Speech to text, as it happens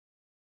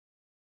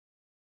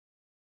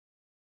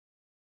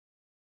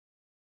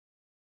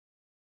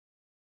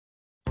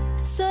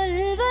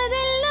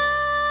சொல்வதெல்லாம்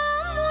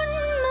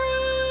உண்மை.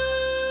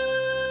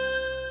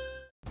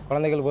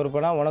 குழந்தைகள்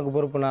பொறுப்புனா உனக்கு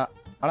பொறுப்புனா,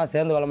 ஆனால்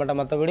சேர்ந்து வாழ மாட்டேன்.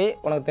 மற்றபடி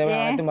உனக்கு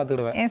தேவையான அனைத்தும்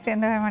பார்த்துக்கிடுவேன். ஏன்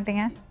சேர்ந்து வாழ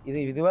மாட்டீங்க?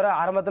 இதுவரை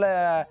ஆரம்பத்தில்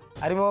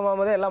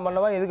அறிமுகமாகும் போதே எல்லாம்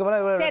பண்ணவா. இதுக்கு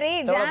மேலே சரி,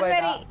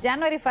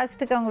 ஜனவரி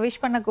 1 அவங்க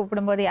விஷ் பண்ண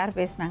கூப்பிடும்போது யார்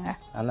பேசுனாங்க?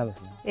 அண்ணா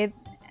பேசுனேன்.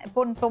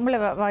 பொம்பளை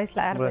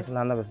வாய்ஸ்ல யார்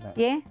பேசுனேன்? அண்ணா பேசுனேன்.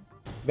 ஏன்?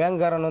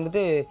 பேங்க்காரன்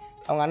வந்துட்டு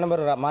அவங்க அண்ணன்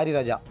பேர் மாரி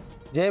ராஜா,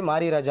 ஜே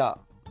மாரி ராஜா,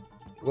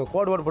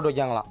 கோடு போட்டு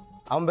வைக்காங்களாம்.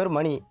 அவன் பேர்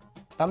மணி,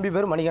 தம்பி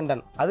பேர்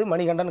மணிகண்டன். அது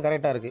மணிகண்டன்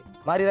கரெக்டாக இருக்குது.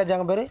 மாரி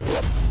ராஜாங்க பேர்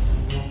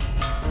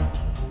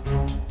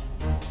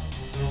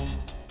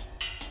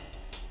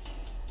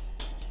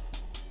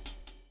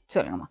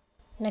சொல்லுங்கம்மா.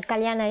 எனக்கு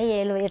கல்யாணம் ஆகி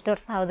 7-8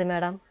 வருஷம் ஆகுது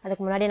மேடம்.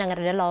 அதுக்கு முன்னாடி நாங்கள்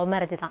 2 லவ்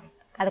மேரேஜ் தான்.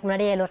 அதுக்கு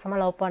முன்னாடி 7 வருஷமாக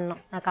லவ்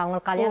பண்ணோம். நான்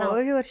அவங்களுக்கு கல்யாணம்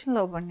 7 வருஷம்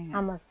லவ் பண்ணீங்க?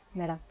 ஆமாம்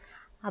மேடம்.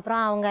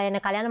 அப்புறம் அவங்க என்னை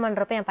கல்யாணம்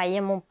பண்ணுறப்ப என்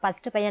பையன்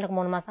ஃபஸ்ட்டு பையன் எனக்கு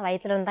 3 மாதம்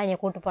வயிற்றுல இருந்தால் என்னை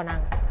கூப்பிட்டு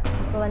போனாங்க.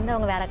 இப்போ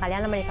அவங்க வேறு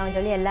கல்யாணம் பண்ணிக்காங்கன்னு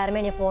சொல்லி எல்லாருமே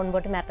என்னை ஃபோன்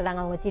போட்டு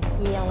மிரட்டுறாங்க. அவங்க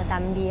சித்தி, அவங்க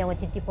தம்பி, அவங்க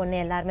சித்தி பொண்ணு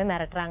எல்லாருமே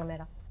மிரட்டுறாங்க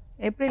மேடம்.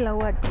 எப்படி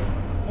லவ் ஆச்சு?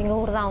 எங்கள்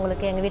ஊர் தான்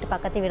அவங்களுக்கு, எங்கள் வீட்டு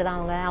பக்கத்து வீடு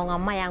தான் அவங்க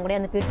அம்மா என் கூட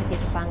வந்து பீட்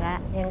சுற்றிட்டு இருப்பாங்க.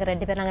 நாங்கள்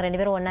 2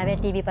 பேரும் ஒன்றாவே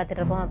டிவி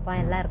பார்த்துட்டு இருப்போம். அப்போ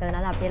எல்லாம்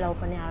இருக்கிறதுனால அப்படியே லவ்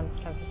பண்ணி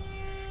ஆரம்பிச்சிட்டாங்க.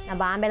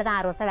 நான் பாம்பேல தான்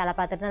 6 வருஷம் வேலை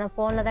பார்த்துட்டு நான்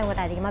ஃபோனில் தான்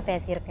உங்கள்கிட்ட அதிகமாக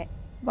பேசியிருக்கேன்.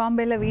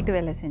 பாம்பேல வீட்டு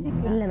வேலை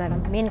செஞ்சீங்க? இல்லை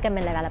மேடம், மீன்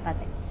கம்பெனியில் வேலை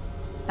பார்த்தேன்.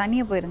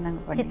 தனியாக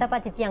போயிருந்தாங்க? சித்தப்பா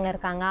சித்தி அங்கே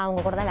இருக்காங்க,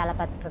 அவங்க கூட தான் வேலை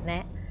பார்த்துட்டு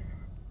இருந்தேன்.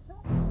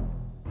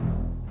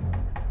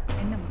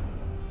 என்னம்மா?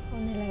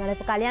 ஒன்றும் இல்லை மேடம்.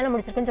 இப்போ கல்யாணம்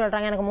முடிச்சிருக்குன்னு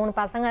சொல்கிறாங்க. எனக்கு 3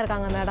 பசங்க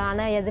இருக்காங்க மேடம்.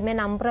 ஆனால் எதுவுமே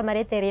நம்புற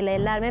மாதிரியே தெரியல.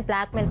 எல்லாருமே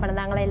பிளாக்மெயில்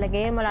பண்ணுறாங்களா இல்லை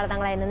கேம்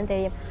விளாடுறாங்களா என்னன்னு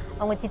தெரியும்.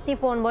 அவங்க சித்தி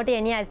ஃபோன் போட்டு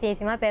என்னையும்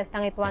அசியசியமாக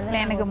பேசுகிறாங்க. இப்போ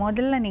வந்து எனக்கு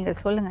முதல்ல நீங்கள்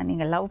சொல்லுங்கள்,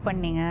 நீங்கள் லவ்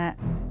பண்ணீங்க,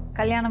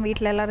 கல்யாணம்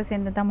வீட்டில் எல்லாரும்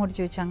சேர்ந்து தான்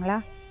முடிச்சு வச்சாங்களா?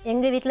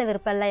 எங்கள் வீட்டில்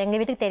விருப்பம் இல்லை, எங்கள்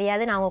வீட்டுக்கு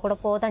தெரியாது. நான் அவங்க கூட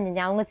போக தான்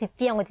செஞ்சேன். அவங்க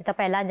சித்தி, அவங்க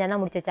சித்தப்பா எல்லாம் சேர்ந்து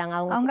தான் முடிச்சு வச்சாங்க.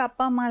 அவங்க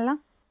அப்பா அம்மாலாம்?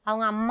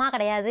 அவங்க அம்மா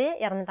கிடையாது,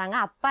 இறந்துட்டாங்க.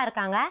 அப்பா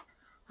இருக்காங்க.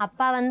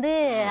 அப்பா வந்து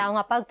அவங்க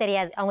அப்பாவுக்கு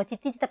தெரியாது. அவங்க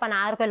சித்தி சித்தப்பா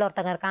நாகர்கோயில்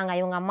ஒருத்தங்க இருக்காங்க.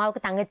 இவங்க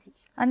அம்மாவுக்கு தங்கச்சி.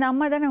 அந்த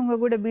அம்மா தானே உங்க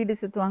கூட பீடு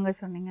சுற்றுவாங்க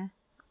சொன்னீங்க?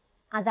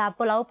 அது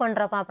அப்போ லவ்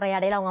பண்ணுறப்ப அப்புறம்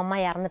இடையில அவங்க அம்மா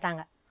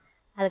இறந்துட்டாங்க.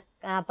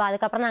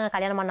 அதுக்கப்புறம் நாங்கள்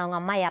கல்யாணம் பண்ணோம்.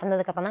 அவங்க அம்மா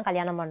இறந்ததுக்கப்புறம் தான்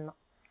கல்யாணம் பண்ணோம்.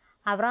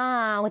 அப்புறம்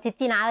அவங்க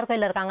சித்தி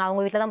நாகர்கோயிலில் இருக்காங்க.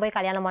 அவங்க வீட்டில் தான் போய்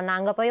கல்யாணம் பண்ணோம்.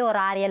 அங்கே போய் ஒரு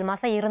 6-7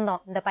 மாதம்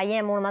இருந்தோம். இந்த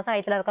பையன் 3 மாதம்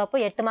வயிற்றில் இருக்கப்போ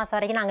 8 மாதம்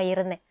வரைக்கும் நாங்கள்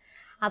இருந்தேன்.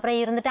 அப்புறம்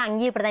இருந்துட்டு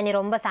அங்கேயும் இப்படி தான் நீ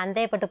ரொம்ப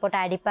சந்தேகப்பட்டு போட்டு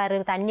அடிப்பார்,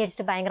 தண்ணி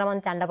அடிச்சுட்டு பயங்கரமாக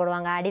வந்து சண்டை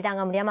போடுவாங்க. அடி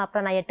தாங்க முடியாமல்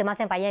அப்புறம் நான் 8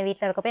 மாதம் என் பையன்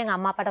வீட்டில் இருக்கப்போ எங்கள்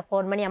அம்மா அப்பாட்ட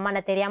ஃபோன் பண்ணி, அம்மா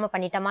நான் தெரியாமல்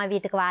பண்ணிட்டேம்மா,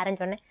 வீட்டுக்கு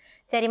வாரேன்னு சொன்னேன்.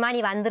 சரிம்மா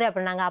நீ வந்துரு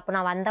அப்படின்னாங்க. அப்போ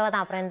நான் வந்தவ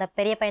தான். அப்புறம் இந்த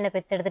பெரிய பையனை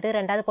பெற்று எடுத்துட்டு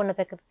 2வது பொண்ணு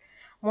பெற்று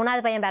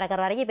 3வது பையன்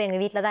பிறக்கிற வரைக்கும் இப்போ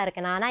எங்கள் வீட்டில் தான்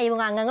இருக்கேன். ஆனால்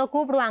இவங்க அங்கங்கே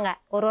கூப்பிடுவாங்க.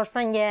 ஒரு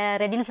வருஷம் இங்கே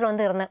ரெடில்ஸில்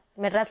வந்து இருந்தேன்,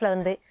 மெட்ராஸில்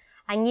வந்து.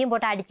 அங்கேயும்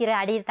போட்டு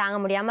அடி தாங்க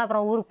முடியாமல்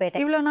அப்புறம் ஊருக்கு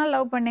போயிட்டேன். இவ்வளோ நாள்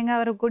லவ் பண்ணீங்க,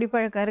 அவர்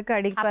குடிப்பழக்கம் இருக்கு,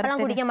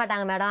 அப்பெல்லாம் குடிக்க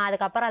மாட்டாங்க மேடம்.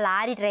 அதுக்கப்புறம்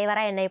லாரி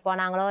டிரைவராக என்னை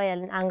போனாங்களோ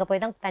அங்கே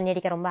போய் தான் தண்ணி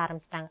அடிக்க ரொம்ப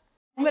ஆரம்பிச்சிட்டாங்க.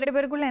 உங்க 2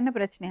 பேருக்குள்ள என்ன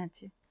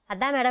பிரச்சனையாச்சு?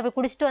 அதான் மேடம், இப்படி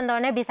குடிச்சிட்டு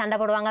வந்தோடனே இப்படி சண்டை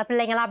போடுவாங்க.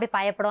 பிள்ளைங்களாம் அப்படி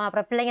பயப்படும்.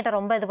 அப்புறம் பிள்ளைங்கிட்ட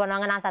ரொம்ப இது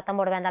பண்ணுவாங்க. நான் சத்தம்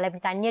போடுவேன். இருந்தாலும்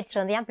இப்படி தண்ணி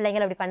அடிச்சுட்டு வந்து ஏன்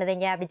பிள்ளைங்களை இப்படி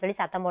பண்ணுதீங்க அப்படின்னு சொல்லி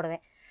சத்தம்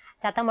போடுவேன்.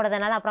 சத்தம்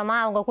போடுறதுனால அப்புறமா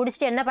அவங்க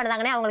குடிச்சிட்டு என்ன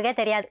பண்ணுறாங்கன்னே அவங்களுக்கே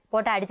தெரியாது.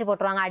 போட்டு அடிச்சு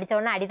போட்டுருவாங்க. அடிச்ச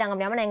உடனே அடி தாங்க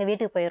முடியாமல் நான் எங்கள்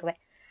வீட்டுக்கு போயிடுவேன்.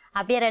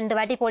 அப்படியே 2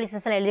 வாட்டி போலீஸ்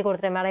ஸ்டேஷனில் எழுதி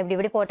கொடுத்துருவேன் மேடம்,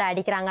 இப்படி போட்டு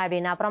அடிக்கிறாங்க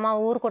அப்படின்னு. அப்புறமா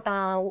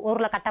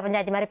ஊரில் கட்ட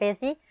பஞ்சாயத்து மாதிரி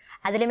பேசி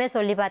அதுலேயுமே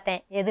சொல்லி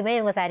பார்த்தேன். எதுவுமே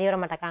இவங்க சரி வர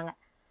மாட்டேக்காங்க.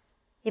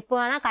 இப்போ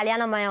ஆனால்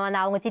கல்யாணம் வந்து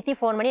அவங்க சித்தி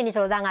ஃபோன் பண்ணி நீ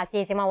சொல்கிறாங்க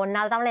அசியசியமா,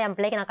 ஒன்றால் தான் என்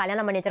பிள்ளைக்கு நான்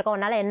கல்யாணம் பண்ணி வச்சிருக்கேன்,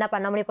 உன்னால் என்ன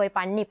பண்ண முடியும், போய்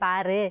பண்ணி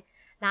பாரு,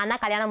 நான்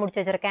தான் கல்யாணம்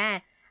முடிச்சு வச்சுருக்கேன்,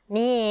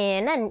 நீ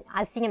என்ன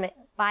அசிங்கம்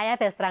பாயா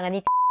பேசுகிறாங்க,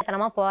 நீ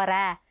தனமாக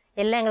போகிற,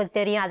 எல்லாம் எங்களுக்கு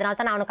தெரியும், அதனால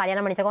தான் நான் அவனுக்கு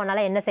கல்யாணம் பண்ணிச்சிருக்கோம்,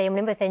 உன்னால் என்ன செய்ய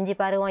முடியும் போய் செஞ்சு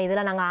பாருவோம்,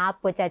 இதில் நாங்கள்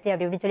ஆப் வச்சாச்சு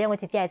அப்படி இப்படின்னு சொல்லி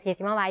அவங்க சித்தி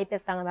அசியசியமாக வாய்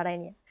பேசுகிறாங்க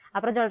மேடம். நீ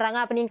அப்புறம் சொல்கிறாங்க,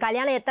 அப்போ நீங்கள்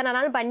கல்யாணம் எத்தனை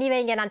நாளும் பண்ணி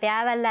வைங்க, நான்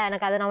தேவையில்லை,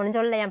 எனக்கு அதை நான் ஒன்றும்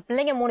சொல்லலை. என்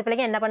பிள்ளைங்க 3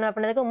 பிள்ளைங்க என்ன பண்ண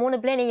அப்படின்றதுக்கு 3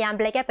 பிள்ளை நீ என்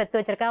பிள்ளைக்கா பெற்று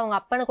வச்சிருக்கா, உங்கள்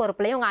அப்பனுக்கு ஒரு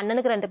பிள்ளையும் உங்கள்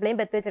அண்ணனுக்கு 2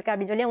 பிள்ளையும் பெற்று வச்சிருக்கா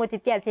அப்படின்னு சொல்லி அவங்க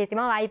சித்தி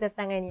அசியசியமாக வாய்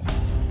பேசுகிறாங்க. நீ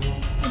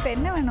இப்போ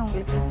என்ன வேணும்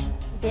உங்களுக்கு?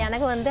 இப்போ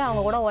எனக்கு வந்து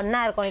அவங்க கூட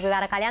ஒன்றா இருக்கும். இப்போ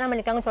வேறு கல்யாணம்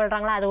பண்ணிக்காங்கன்னு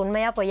சொல்கிறாங்களா, அது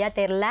உண்மையா பொய்யா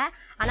தெரில.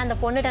 ஆனால் அந்த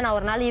பொண்ணுகிட்ட நான்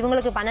ஒரு நாள்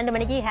இவங்களுக்கு 12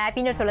 மணிக்கு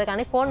ஹாப்பின்னு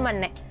சொல்லியிருக்காங்க ஃபோன்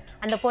பண்ணேன்.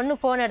 அந்த பொண்ணு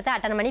ஃபோன் எடுத்து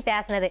அட்டன் பண்ணி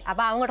பேசினது.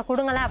 அப்போ அவங்கள்ட்ட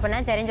கொடுங்களா அப்படின்னா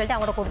சரின்னு சொல்லிட்டு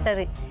அவங்கள்ட்ட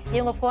கொடுத்தது.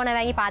 இவங்க ஃபோனை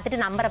வாங்கி பார்த்துட்டு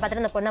நம்பரை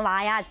பார்த்துட்டு அந்த பொண்ணை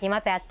வாயா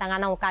அசியமாக பேசிட்டாங்க.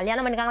 ஆனால் அவங்க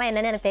கல்யாணம் பண்ணிக்காங்களா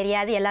என்னன்னு எனக்கு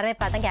தெரியாது. எல்லாருமே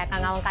பார்த்தா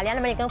கேட்காங்க, அவங்க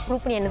கல்யாணம் பண்ணிக்காங்க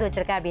ப்ரூஃப் பண்ணி என்னது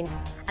வச்சிருக்கா அப்படின்னு.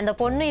 அந்த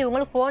பொண்ணு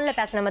இவங்களுக்கு ஃபோனில்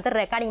பேசின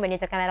மாதிரி ரெக்கார்டிங் பண்ணி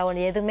வச்சிருக்கேன். வேறு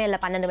ஒன்று எதுவுமே இல்லை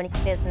 12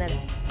 மணிக்கு பேசினது.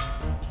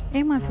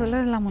 ஏமா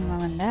சொல்லலாம் உண்மை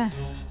வந்த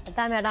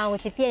அதான் மேடம், அவங்க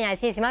சித்தியை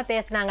அசியசியமாக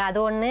பேசுனாங்க, அது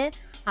ஒன்று.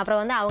 அப்புறம்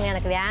வந்து அவங்க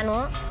எனக்கு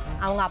வேணும்,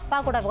 அவங்க அப்பா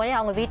கூட போய்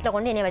அவங்க வீட்டில்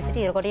கொண்டு என்னை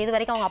வச்சுட்டு இருக்கட்டும். இது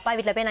வரைக்கும் அவங்க அப்பா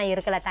வீட்டில் போய் நான்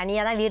இருக்கல,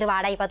 தனியாக தான் வீடு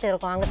வாடகை பார்த்து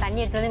இருக்கும். அவங்க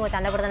தண்ணி அடிச்சு வந்து இவங்க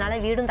சண்டை போடுறதுனால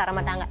வீடும்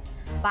தரமாட்டாங்க,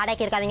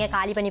 வாடகைக்கு இருக்காதீங்க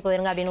காலி பண்ணி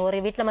போயிருங்க அப்படின்னு. ஒரு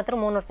வீட்டில்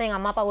மாத்திரம் 3 வருஷம் எங்கள்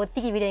அம்மா அப்பா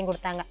ஒத்திக்கு வீடு வாங்கி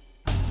கொடுத்தாங்க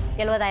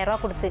 70,000 ரூபா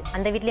கொடுத்து.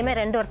 அந்த வீட்லேயுமே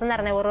 2 வருஷம் தான்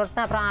இருந்தேன். 1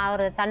 வருஷம் அப்புறம்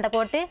அவர் சண்டை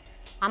போட்டு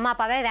அம்மா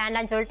அப்பாவே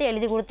வேண்டான்னு சொல்லிட்டு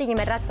எழுதி கொடுத்து இங்கே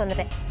மெட்ராஸ்க்கு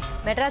வந்துட்டேன்.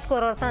 மெட்ராஸ்க்கு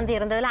 1 வருஷம் வந்து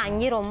இருந்ததில்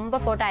அங்கேயும் ரொம்ப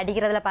போட்டு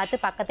அடிக்கிறதுல பார்த்து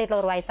பக்கத்து வீட்டில்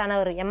ஒரு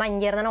வயசானவர், ஏம்மா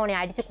இங்கே இருந்தாலும் உன்னை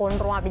அடித்து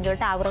கொண்டுருவோம் அப்படின்னு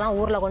சொல்லிட்டு அவர் தான்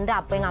ஊரில் கொண்டு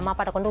அப்போ எங்கள் அம்மா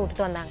அப்பாட்ட கொண்டு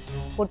விட்டுட்டு வந்தாங்க.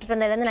 விட்டுட்டு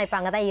வந்ததுலேருந்து நான் இப்போ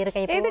அங்கே தான்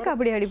இருக்கேன். எதுக்கு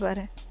அப்படி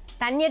அடிப்பாரு?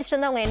 தண்ணி அடிச்சுட்டு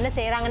வந்து அவங்க என்ன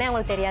செய்கிறாங்கன்னே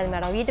அவங்களுக்கு தெரியாது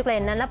மேடம். வீட்டுக்குள்ளே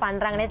என்னென்ன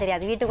பண்ணுறாங்கன்னே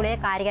தெரியாது. வீட்டுக்குள்ளேயே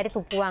காரி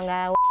துப்புவாங்க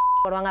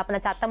போடுவாங்க. அப்போ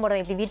நான் சத்தம்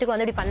போடுவேன், இப்படி வீட்டுக்கு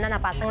வந்து இப்படி பண்ணால்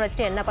நான் பசங்களை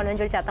வச்சுட்டு என்ன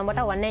பண்ணுவேன்னு சொல்லி சத்தம்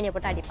போட்டால் உடனே என்னை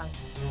போட்டு அடிப்பாங்க.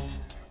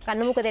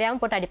 கண்ணு மூக்கு தெரியாமல்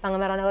போட்டு அடிப்பாங்க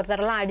மேடம்.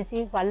 ஒருத்தரெல்லாம் அடித்து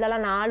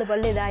பல்லெல்லாம் 4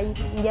 பல்லு இதாகி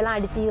இங்கெல்லாம்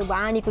அடித்து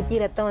வாணி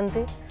குத்தி ரத்தம்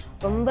வந்து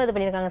ரொம்ப இது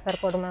பண்ணியிருக்காங்க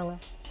சார் கொடுமை அவங்க.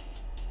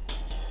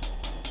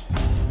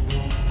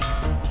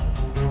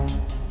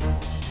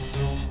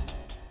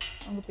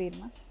 உங்கள்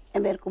பேருமா?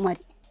 என் பேர்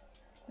குமாரி.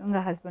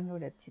 உங்கள்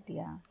ஹஸ்பண்டோட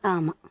சித்தியா?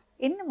 ஆமாம்.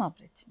 என்னம்மா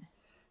பிரச்சனை?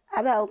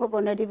 அது அவங்க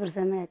பொண்டாட்டி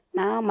பிரச்சனை.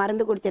 நான்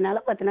மருந்து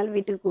குடித்தனால 10 நாள்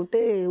வீட்டுக்கு கூப்பிட்டு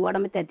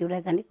உடம்பு தத்தி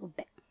விடக்காண்டி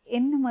கூப்பிட்டேன்.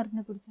 என்ன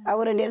மருந்து குடிச்சா?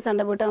 அவர் 2 பேரும்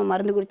சண்டை போட்டு அவன்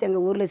மருந்து குடிச்சு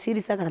எங்கள் ஊரில்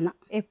சீரியஸாக கிடந்தான்.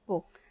 எப்போ?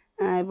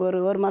 இப்போ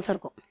ஒரு மாதம்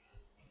இருக்கும்.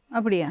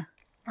 அப்படியா?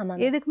 ஆமாம்.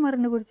 எதுக்கு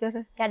மருந்து குடிச்சாரு?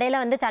 இடையில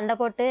வந்து சண்டை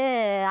போட்டு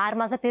 6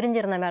 மாதம்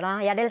பிரிஞ்சிருந்தேன் மேடம்.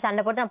 இடையில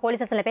சண்டை போட்டு நான் போலீஸ்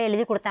ஸ்டேஷனில் போய்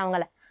எழுதி கொடுத்தேன்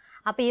அவங்கள.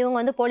 அப்போ இவங்க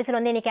வந்து போலீஸில்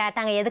வந்து என்னை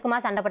கேட்டாங்க எதுக்குமா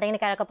சண்டை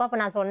போட்டீங்கன்னு கேட்கப்போ அப்போ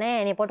நான் சொன்னேன்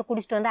நீ போட்டு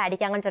குடிச்சிட்டு வந்து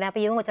அடிக்காங்கன்னு சொன்னேன்.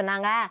 அப்போ இவங்க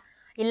சொன்னாங்க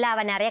இல்லை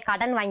அவள் நிறைய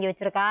கடன் வாங்கி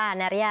வச்சிருக்கா,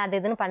 நிறைய அது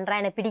இதுன்னு பண்ணுறா,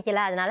 எனக்கு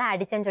பிடிக்கல அதனால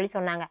அடிச்சேன்னு சொல்லி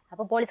சொன்னாங்க.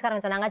 அப்போ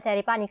போலீஸ்காரங்க சொன்னாங்க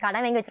சரிப்பா நீ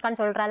கடன் வாங்கி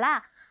வச்சிருக்கான்னு சொல்கிறாளா,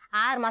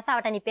 6 மாதம்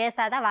அவட்ட நீ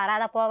பேசாத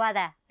வராத போவாத,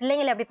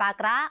 பிள்ளைங்களை எப்படி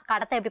பார்க்குறா,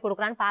 கடத்தை எப்படி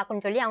கொடுக்குறான்னு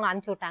பார்க்கணும்னு சொல்லி அவங்க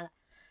அனுப்பிச்சி விட்டாங்க.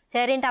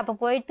 சரின்ட்டு அப்போ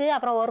போயிட்டு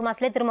அப்புறம் 1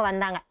 மாதத்துலேயே திரும்ப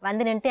வந்தாங்க.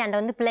 வந்து நின்றுட்டு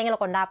என்கிட்ட வந்து பிள்ளைங்களை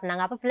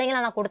கொண்டாப்பினாங்க. அப்போ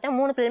பிள்ளைங்களை நான் கொடுத்தேன்.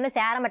 3 பிள்ளைங்களுமே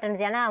சேர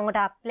மாட்டேன்னு. ஏன்னா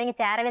அவங்ககிட்ட பிள்ளைங்க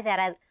சேரவே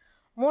சேராது.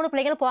 3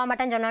 பிள்ளைங்களும் போக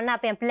மாட்டேன்னு சொன்னோன்னே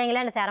அப்போ என்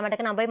பிள்ளைங்களே என்ன சேர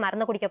மாட்டேக்கு நான் போய்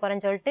மருந்து குடிக்க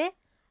போகிறேன்னு சொல்லிட்டு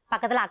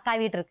பக்கத்தில் அக்கா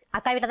வீட்டு இருக்குது.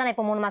 அக்கா வீட்டில் தான் நான்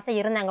இப்போ 3 மாதம்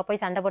இருந்தேன். அங்கே போய்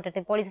சண்டை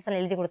போட்டுட்டு போலீஸ் ஸ்டேஷனில்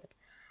எழுதி கொடுத்துட்டு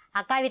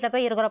அக்கா வீட்டில்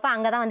போய் இருக்கிறப்ப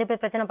அங்கே தான் வந்து போய்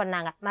பிரச்சனை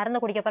பண்ணாங்க.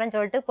 மருந்து குடிக்க போகிறேன்னு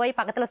சொல்லிட்டு போய்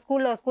பக்கத்தில்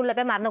ஸ்கூலில்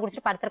போய் மருந்து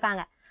குடிச்சிட்டு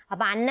படுத்துருக்காங்க.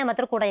 அப்போ அண்ணன்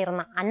மாத்திரம் கூட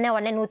இருந்தான். அண்ணன்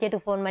உடனே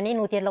 108 ஃபோன் பண்ணி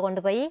 108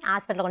 கொண்டு போய்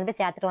ஹாஸ்பிட்டலில் கொண்டு போய்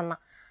சேர்த்துட்டு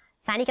வந்தான்.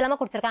 சனிக்கிழமை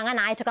குடிச்சிருக்காங்க,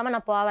 ஞாயிற்றுக்கிழமை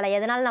நான் போகலை.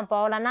 எதனால நான்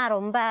போகலன்னா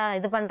ரொம்ப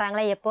இது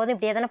பண்ணுறாங்களே, எப்போதும்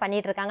இப்படியே தானே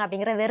பண்ணிட்டு இருக்காங்க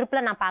அப்படிங்கிற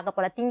வெறுப்பில் நான் பார்க்க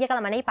போகல.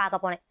 திங்கக்கிழமை அன்னைக்கு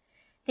பார்க்க போனேன்.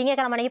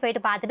 திங்கக்கிழமை அன்னைக்கு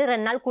போயிட்டு பார்த்துட்டு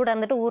 2 நாள் கூட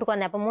இருந்துட்டு ஊருக்கு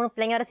வந்தேன். அப்போ 3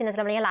 பிள்ளைங்க வர சின்ன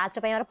பிள்ளைங்க, லாஸ்ட்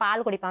பையன் வர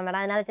பால் குடிப்பான்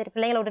மேடம். அதனால சரி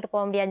பிள்ளைங்களை விட்டுட்டு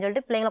போக முடியாதுன்னு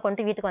சொல்லிட்டு பிள்ளைங்களை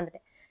கொண்டு வீட்டுக்கு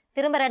வந்துட்டேன்.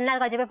 திரும்ப 2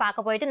 நாள் கழிச்சு போய்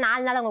பார்க்க போயிட்டு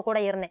 4 நாள் அவங்க கூட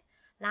இருந்தேன்.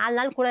 4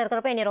 நாள் கூட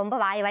இருக்கிறப்ப என்னை ரொம்ப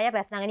வாயாக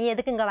பேசினாங்க. நீ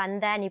எதுக்கு இங்கே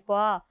வந்த, நீ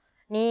போ,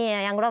 நீ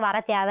என் கூட வர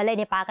தேவையில்ல,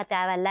 நீ பார்க்க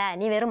தேவையில்ல,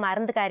 நீ வெறும்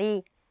மருந்துக்காரி,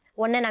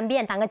 உன்னை நம்பி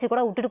என் தங்கச்சி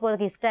கூட விட்டுட்டு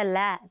போகிறதுக்கு இஷ்டம்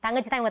இல்லை.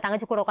 தங்கச்சி தான் இவங்க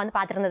தங்கச்சி கூட உட்காந்து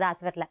பார்த்துருந்தது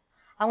ஹாஸ்பிட்டலில்.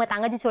 அவங்க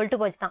தங்கச்சி சொல்லிட்டு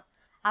போச்சு தான்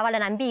அவளை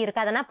நம்பி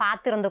இருக்காதனா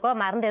பார்த்து இருந்துக்கோ,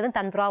 மருந்து எதுவும்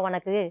தந்துருவா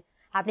உனக்கு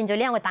அப்படின்னு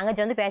சொல்லி அவங்க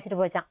தங்கச்சி வந்து பேசிட்டு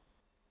போச்சான்.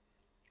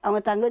 அவங்க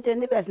தங்கச்சி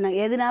வந்து பேசினாங்க.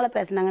 எதனால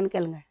பேசினாங்கன்னு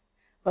கேளுங்க.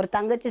 ஒரு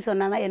தங்கச்சி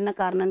சொன்னானா என்ன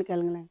காரணம்னு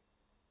கேளுங்களேன்.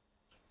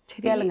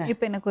 சரி கேளுங்க.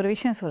 இப்போ எனக்கு ஒரு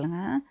விஷயம் சொல்லுங்க,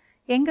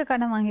 எங்க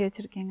கடன் வாங்கி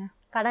வச்சிருக்கீங்க?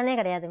 கடனே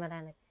கிடையாது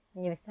மேடம். எனக்கு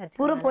நீங்க விசாரிச்சு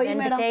பூரா போய்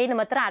மேடம் செயின்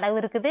மாத்திரம் அடவு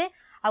இருக்குது.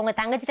 அவங்க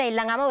தங்கச்சிட்ட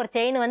இல்லங்காம ஒரு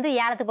செயின் வந்து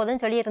ஏலத்துக்கு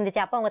போதுன்னு சொல்லி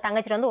இருந்துச்சு. அப்போ அவங்க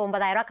தங்கச்சிட்ட வந்து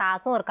 9000 ரூபாய்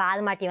காசும் ஒரு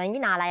காது மாட்டி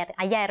வாங்கி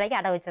 5000 ரூபாய்க்கு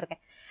அடவு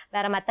வச்சிருக்கேன்.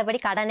 வேற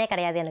மத்தபடி கடனே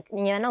கிடையாது எனக்கு.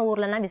 நீங்க வேணா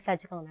ஊர்லன்னா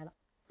விசாரிச்சுக்கோங்க மேடம்.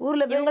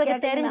 ஊர்ல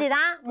உங்களுக்கு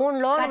தெரிஞ்சுதான்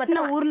 3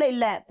 லோன் ஊர்ல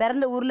இல்ல,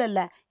 பிறந்த ஊர்ல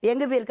இல்ல,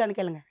 எங்க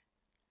போயிருக்கான்னு கேளுங்க.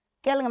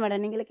 கேளுங்க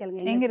மேடம், நீங்களே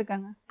கேளுங்க. எங்க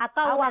இருக்காங்க?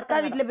 அக்கா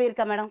வீட்டுல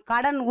போயிருக்கா மேடம்.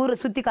 கடன் ஊரை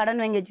சுத்தி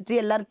கடன் வாங்கி வச்சுட்டு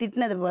எல்லாரும்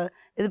திட்டினது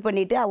இது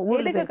பண்ணிட்டு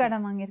ஊருக்கு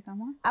கடன்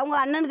வாங்கியிருக்காமா? அவங்க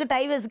அண்ணனுக்கு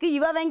டைவர்ஸ்க்கு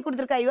இவ வாங்கி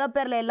கொடுத்துருக்கா. இவ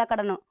பேர்ல எல்லா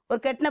கடனும். ஒரு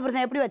கெட்டின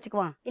பிரச்சனை எப்படி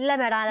வச்சுக்குவான்? இல்ல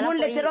மேடம்,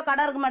 3 லட்சம் ரூபாய்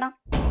கடன் இருக்கு மேடம்.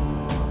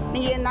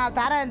 நீங்க நான்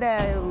தர இந்த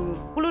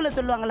குழுவில்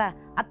சொல்லுவாங்களே,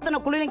 அத்தனை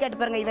குழுலையும் கேட்டு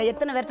பாருங்க இவன்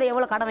எத்தனை பேர்ட்ட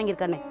எவ்வளோ கடன்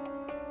வாங்கியிருக்கான்னு.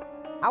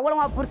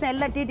 அவ்வளோ புருஷன்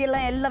எல்லாம்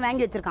டீட்டெயிலாம் எல்லாம்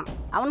வாங்கி வச்சிருக்கான்.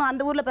 அவனும்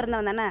அந்த ஊரில்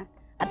பிறந்தவன் தானே.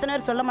 அத்தனை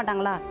பேர் சொல்ல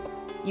மாட்டாங்களா?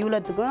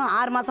 இவ்வளோத்துக்கும்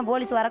 6 மாதம்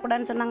போலீஸ்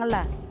வரக்கூடாதுன்னு சொன்னாங்கல்ல.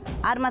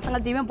 6 மாதம்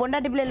கழிச்சு இவன்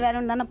பொண்டாட்டி பிள்ளைகள்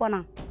வேணும்னு தானே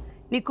போனான்.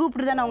 நீ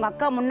கூப்பிட்டு தானே உங்கள்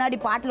அக்கா முன்னாடி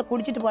பாட்டில்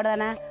குடிச்சிட்டு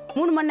போடாதானே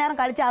 3 மணி நேரம்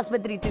கழிச்சு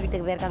ஆஸ்பத்திரிக்கு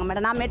தூக்கிட்டு போயிருக்காங்க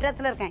மேடம். நான்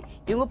மெட்ராஸில் இருக்கேன்.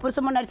 இவங்க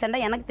புருஷன் முன்னாடி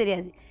சண்டை எனக்கு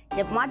தெரியாது.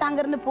 எப்போ மாட்டோம்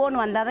அங்கேருந்து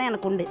ஃபோன் வந்தால் தான்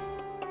எனக்கு உண்டு.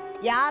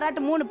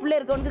 யாராட்டும் 3 பிள்ளை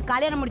இருக்கவனுக்கு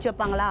கல்யாணம் முடிச்சு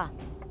வைப்பாங்களா?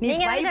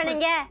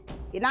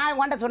 நான்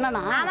உன்ட்ட சொன்னா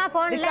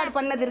ரெக்கார்ட்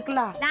பண்ணது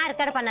இருக்குல்ல. நான்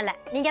ரெக்கார்ட் பண்ணல,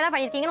 நீங்க தான்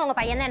பண்ணிருக்கீங்கன்னு உங்க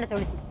பையன் தான் என்ன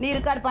சொல்லுச்சு. நீ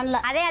ரெக்கார்ட் பண்ணல.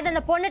 அதே அது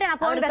அந்த பொண்ணுட்ட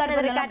நான் போன்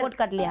பேசுனது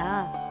போட்டு காட்டலையா?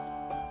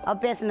 அவ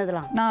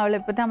பேசுனதெல்லாம் நான் அவளை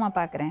இப்பதாம்மா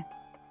பாக்குறேன்.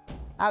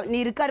 நீ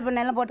ரெக்கார்ட்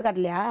பண்ண எல்லாம் போட்டு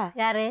காட்டலையா?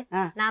 யாரு?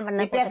 நான்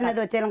பண்ண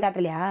பேசுனது வச்செல்லாம்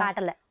காட்டலையா?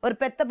 காட்டல. ஒரு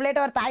பெத்த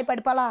பிளேட் ஒரு தாய்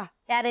படுப்பாளா?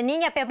 யாரு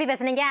நீங்க? அப்ப எப்படி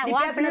பேசுனீங்க?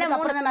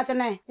 நான்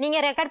சொன்னேன் நீங்க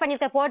ரெக்கார்ட்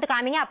பண்ணிருக்க போட்டு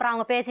காமிங்க, அப்புறம்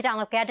அவங்க பேசிட்டு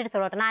அவங்க கேட்டுட்டு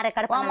சொல்லட்டும். நான்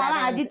ரெக்கார்ட் பண்ணல.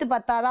 அஜித்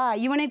பத்தாதா?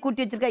 இவனே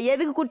கூட்டி வச்சிருக்க.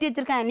 எதுக்கு கூட்டி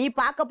வச்சிருக்கேன்? நீ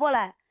பாக்க போல.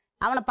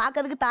 அவனை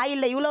பார்க்கறதுக்கு தாய்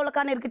இல்லை.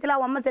 இவ்வளோக்கான இருக்குச்சுல.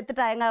 அவன் அம்மா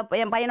செத்துட்டா.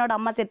 என் பையனோட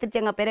அம்மா செத்துச்சு.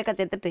 எங்கள் பெரியக்கா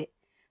செத்துட்டு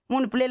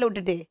 3 பிள்ளைகளை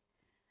விட்டுட்டு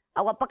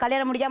அவள் அப்பா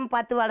கல்யாணம் முடிக்காமல்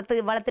பார்த்து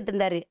வளர்த்துட்டு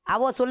இருந்தாரு.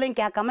 அவள் சொல்லையும்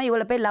கேட்காம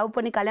இவளை போய் லவ்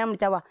பண்ணி கல்யாணம்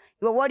முடிச்சாவா.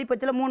 இவள் ஓடி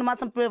போச்சுல 3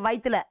 மாதம்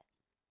வயிற்றுல.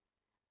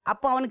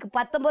 அப்போ அவனுக்கு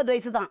 19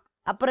 வயசு தான்.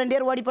 அப்போ 2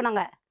 பேர் ஓடி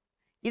போனாங்க.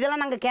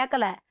 இதெல்லாம் நாங்கள்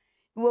கேட்கல.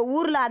 இவள்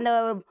ஊரில் அந்த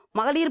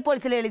மகளிர்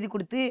போலீஸில் எழுதி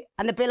கொடுத்து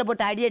அந்த பேரை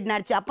போட்டு அடி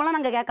அடிச்சு அப்போல்லாம்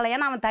நாங்கள் கேட்கல.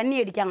 ஏன்னா அவன் தண்ணி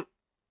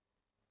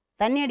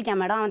அடிக்கான்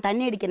மேடம். அவன்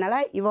தண்ணி அடிக்கனால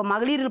இவள்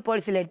மகளிர்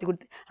போலீஸில் எடுத்து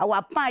கொடுத்து அவள்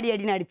அப்பா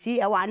அடின்னு அடிச்சு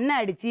அவள் அண்ணன்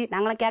அடிச்சு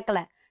நாங்களாம்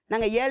கேட்கல.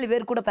 நாங்கள் 7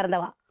 பேர் கூட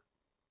பிறந்தவா.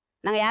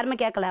 நாங்கள் யாருமே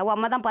கேட்கல. அவள்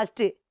அம்மா தான்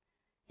ஃபஸ்ட்டு.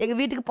 எங்கள்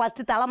வீட்டுக்கு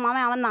ஃபஸ்ட்டு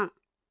தலைமாவன் அவன் தான்.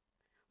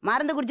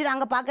 மருந்து குடிச்சிட்டு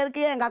அங்கே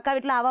பார்க்கறதுக்கு எங்கள் அக்கா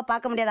வீட்டில் அவள்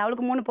பார்க்க முடியாது.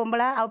 அவளுக்கு 3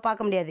 பொம்பளை. அவள்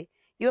பார்க்க முடியாது.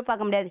 இவள்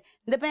பார்க்க முடியாது.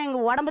 இந்த பையன்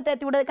எங்கள் உடம்பு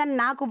தேர்த்தி விடுறதுக்கான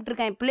நான்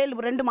கூப்பிட்டுருக்கேன். பிள்ளைகள்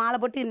 2 மாலை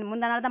போட்டு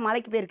முந்தா நாள் தான்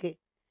மலைக்கு போயிருக்கு.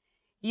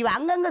 இவன்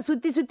அங்கங்கே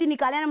சுற்றி நீ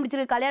கல்யாணம்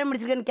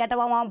முடிச்சிருக்கேன்னு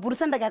கேட்டவா அவன்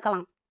புருஷன்ட்ட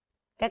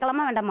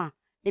கேட்கலாமா வேண்டாமா?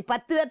 நீ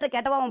 10 பேர்ட்ட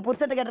கேட்டவா அவன்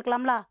புருஷன்ட்ட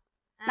கேட்டிருக்கலாம்ல.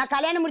 நான்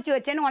கல்யாணம் முடிச்சு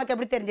வச்சேன்னு உனக்கு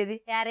எப்படி தெரிஞ்சது?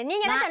 யாரு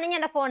நீங்க? என்ன சொன்னீங்க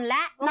அந்த போன்ல?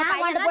 நான்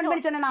ஃபோன்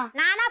பண்ணி சொன்னேனா?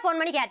 நானா ஃபோன்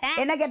பண்ணி கேட்டேன்.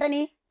 என்ன கேட்ட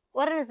நீ?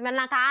 ஒரு நிமிஷம் மேடம்,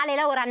 நான்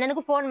காலையில் ஒரு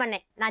அண்ணனுக்கு ஃபோன்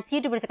பண்ணேன். நான்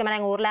சீட்டு பிடிச்சிருக்க மேடம்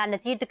எங்கள் ஊரில். அந்த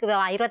சீட்டுக்கு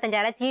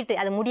 25,000 சீட்டு,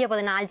 அது முடிய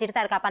போகுது, 4 சீட்டு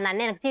தான் இருக்கா. அப்போ அந்த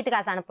அண்ணன் எனக்கு சீட்டு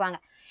காசு அனுப்புவாங்க.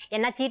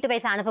 என்ன சீட்டு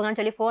பைசா அனுப்புங்கன்னு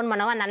சொல்லி ஃபோன்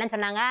பண்ணவும் அந்த அண்ணன்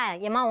சொன்னாங்க,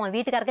 ஏம்மா உன்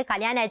வீட்டுக்காருக்கு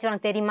கல்யாணம் ஆயிடுச்சு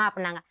உனக்கு தெரியுமா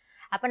அப்படின்னாங்க.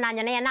 அப்போ நான்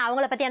சொன்னேன், ஏன்னா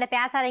அவங்கள பற்றி என்ன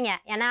பேசாதீங்க.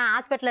 ஏன்னா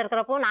ஹாஸ்பிட்டலில்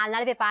இருக்கிறப்போ 4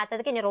 நாள் போய்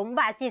பார்த்ததுக்கு என்னை ரொம்ப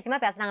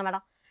அசியமாக பேசுனாங்க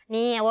மேடம்.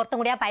 நீ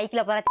ஒருத்தங்க கூடயா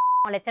பைக்கில்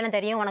போகிற லட்சணம்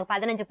தெரியும், உனக்கு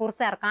 15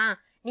 புருஷன் இருக்கான்,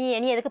 நீ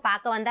எதுக்கு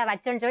பார்க்க வந்தா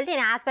வச்சோன்னு சொல்லிட்டு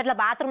என்னை ஹாஸ்பிட்டலில்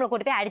பாத்ரூமில்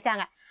கூட்டு போய்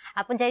அடிச்சாங்க.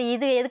 அப்போ சரி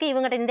இது எதுக்கு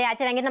இவங்ககிட்ட இந்த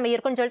ஆச்சு வாங்கிட்டு நம்ம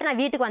இருக்குன்னு சொல்லிட்டு நான்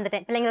வீட்டுக்கு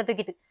வந்துட்டேன். பிள்ளைங்களை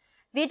தூக்கிட்டு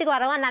வீட்டுக்கு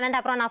வரவும் அந்த அண்ணன்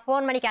அப்புறம் நான்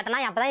ஃபோன் பண்ணி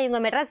கேட்டலாம். அப்போ தான் இவங்க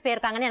மெட்ராஸ்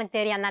போயிருக்காங்கன்னு எனக்கு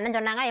தெரியும். அந்த அண்ணன்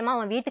சொன்னாங்க, ஏமா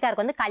உன்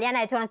வீட்டுக்காருக்கு வந்து கல்யாணம்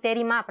ஆயிடுச்சு உனக்கு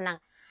தெரியுமா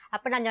அப்படின்னாங்க.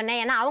 அப்போ நான் சொன்னேன்,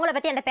 ஏன்னா அவங்கள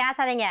பற்றி என்கிட்ட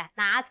பேசாதீங்க,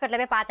 நான்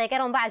ஹாஸ்பிட்டலில் போய் பார்த்தேக்கே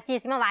ரொம்ப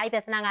அசியமாக வாய்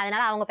பேசுனாங்க,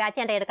 அதனால அவங்க பேச்சு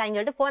என்கிட்ட எடுக்காதுன்னு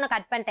சொல்லிட்டு ஃபோனை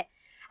கட் பண்ணிட்டேன்.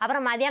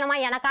 அப்புறம் மதியானமா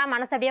எனக்கா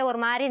மனசு அப்படியே ஒரு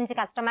மாதிரி இருந்துச்சு,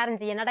 கஷ்டமா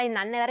இருந்துச்சு. என்னடா இந்த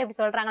அண்ணன் வேற இப்படி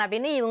சொல்றாங்க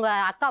அப்படின்னு. இவங்க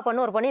அக்கா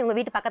பொண்ணு ஒரு பொண்ணு இவங்க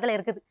வீட்டு பக்கத்துல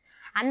இருக்குது.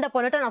 அந்த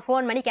பொண்ணுகிட்ட நான்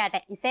ஃபோன் பண்ணி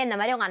கேட்டேன், இசை இந்த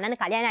மாதிரி உங்க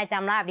அண்ணனுக்கு கல்யாணம்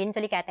ஆயிடுச்சாம்லா அப்படின்னு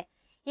சொல்லி கேட்டேன்.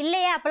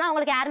 இல்லையே அப்பெல்லாம்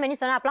உங்களுக்கு யார் பண்ணி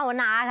சொன்னா அப்பெல்லாம்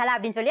ஒன்றும் ஆகலை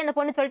அப்படின்னு சொல்லி அந்த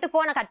பொண்ணு சொல்லிட்டு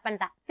ஃபோனை கட்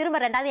பண்ணிட்டா. திரும்ப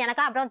ரெண்டாவது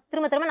எனக்கா அப்புறம்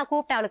திரும்ப நான்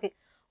கூப்பிட்டேன். அவளுக்கு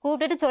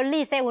கூப்பிட்டுட்டு சொல்லி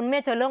இசை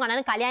உண்மையை சொல்லு உங்க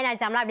அண்ணனுக்கு கல்யாணம்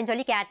ஆயிடுச்சாம்லா அப்படின்னு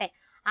சொல்லி கேட்டேன்.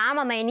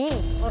 ஆமா மைனி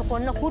ஒரு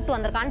பொண்ணை கூட்டு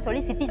வந்திருக்கான்னு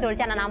சொல்லி சித்தி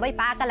சொல்லிச்சு. ஆனால் நான் போய்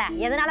பார்க்கல.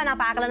 எதனால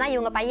நான் பார்க்கலன்னா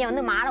இவங்க பையன்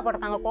வந்து மாலை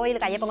போட்டிருக்காங்க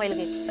கோயிலுக்கு, ஐயப்பன்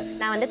கோயிலுக்கு.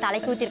 நான் வந்து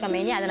தலைக்கு ஊற்றிருக்கேன்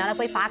மைனி, அதனால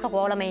போய் பார்க்க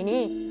போகல மைனி.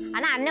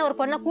 ஆனால் அண்ணன் ஒரு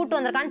பொண்ணை கூட்டு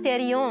வந்திருக்கான்னு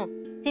தெரியும்,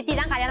 சித்தி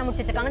தான் கல்யாணம்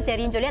முடிச்சிருக்காங்கன்னு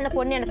தெரியும் சொல்லி அந்த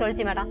பொண்ணு என்ன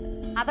சொல்லிச்சு மேடம்.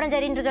 அப்புறம்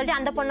சரின்னு சொல்லிட்டு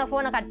அந்த பொண்ணை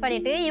ஃபோனை கட்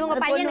பண்ணிட்டு இவங்க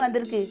பையன்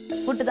வந்திருக்கு,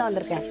 கூட்டு தான்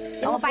வந்திருக்கேன்.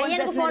 இவங்க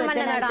பையனுக்கு ஃபோன்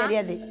பண்ணேன்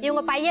தெரியாது.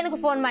 இவங்க பையனுக்கு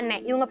ஃபோன்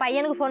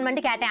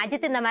பண்ணிட்டு கேட்டேன்,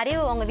 அஜித் இந்த மாதிரி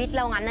உங்க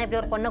வீட்டுல உங்க அண்ணன்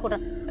இப்படி ஒரு பொண்ணை கூட்டு.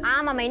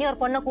 ஆமா மைனி ஒரு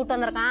பொண்ணை கூட்டு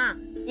வந்திருக்கான்,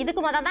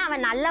 இதுக்கு முதல் தான்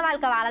அவன் நல்ல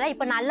வாழ்க்கை வாழல,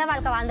 இப்ப நல்ல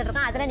வாழ்க்கை வாழ்ந்துட்டு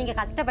இருக்கான், அதுல நீங்க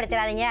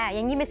கஷ்டப்படுத்திடாதீங்க,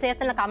 எங்கேயுமே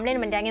ஸ்டேஷன்ல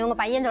கம்ப்ளைண்ட் பண்ணிட்டாங்க. இவங்க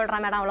பையன்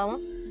சொல்றான் மேடம்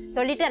அவ்வளவும்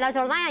சொல்லிட்டு எல்லாம்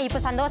சொல்றான். இப்ப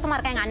சந்தோஷமா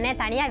இருக்கா எங்க அண்ணன்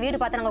தனியா வீடு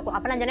பார்த்துறாங்க.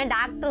 அப்ப நான் சொன்னேன்,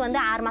 டாக்டர் வந்து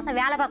 6 மாசம்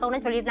வேலை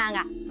பார்க்கணும்னு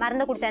சொல்லிட்டாங்க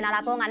மருந்து குடிச்சதுனால.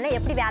 அப்போ உங்க அண்ணன்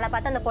எப்படி வேலை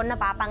பார்த்து அந்த பொண்ணை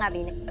பார்ப்பாங்க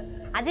அப்படின்னு.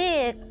 அது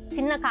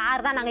சின்ன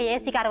கார் தான், நாங்கள்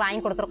ஏசி கார் வாங்கி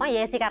கொடுத்துருக்கோம்.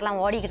 ஏசி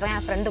கார்லாம் ஓடிக்கிட்டோம்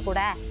என் ஃப்ரெண்டு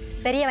கூட.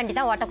 பெரிய வண்டி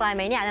தான் ஓட்டக்கூடாது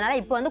மெயினி. அதனால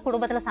இப்போ வந்து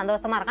குடும்பத்தில்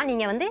சந்தோஷமா இருக்கான்,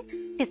 நீங்க வந்து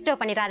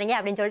டிஸ்டர்ப் பண்ணிடாதீங்க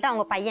அப்படின்னு சொல்லிட்டு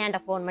அவங்க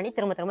பையன் ஃபோன் பண்ணி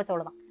திரும்ப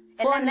சொல்லுவான்.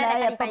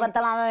 எப்போ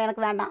பார்த்தாலும் அவன்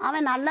எனக்கு வேண்டாம்,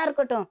 அவன் நல்லா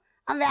இருக்கட்டும்,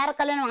 அவன் வேற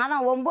கல்யாணம்,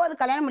 அவன் 9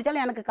 கல்யாணம்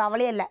முடிச்சாலும் எனக்கு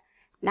கவலையே இல்லை.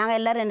 நாங்கள்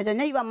எல்லாரும் என்ன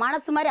சொன்னோம், இவன்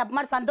மனசு மாதிரி அப்ப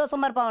மாதிரி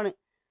சந்தோஷமா இருப்பான். அவனு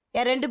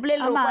என் 2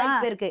 பிள்ளைகள்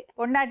கோயிலுக்கு போயிருக்கு.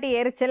 பொண்டாட்டி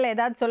எரிச்சல்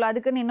ஏதாவது சொல்ல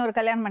அதுக்குன்னு இன்னொரு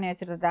கல்யாணம் பண்ணி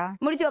வச்சிருந்தா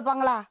முடிச்சு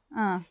வைப்பாங்களா?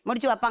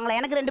 முடிச்சு வைப்பாங்களா?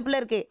 எனக்கு 2 பிள்ளை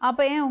இருக்கு.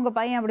 அப்ப ஏன் உங்க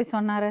பையன் அப்படி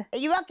சொன்னாரு?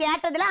 இவ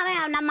கேட்டதுல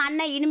அவன் நம்ம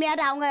அண்ணன்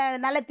இனிமையாட்டு அவங்க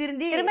நல்லா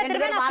திருந்தி என்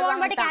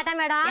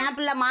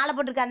பிள்ளை மாலை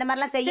போட்டுருக்கு அந்த மாதிரி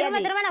எல்லாம்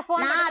செய்யாது.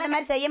 நான் அந்த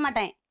மாதிரி செய்ய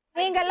மாட்டேன்.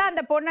 நீங்க எல்லாம்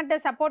அந்த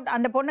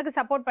பொண்ணுக்கு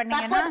சப்போர்ட்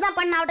பண்ணீங்கன்னா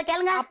பண்ண அவட்ட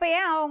கேளுங்க. அப்ப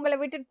ஏன் அவங்கள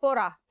விட்டுட்டு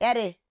போறா?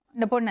 யாரு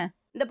இந்த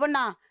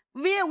பொண்ணா?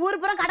 ஊரு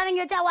பூரா கடை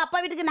வாங்கி வச்சு அவ அப்பா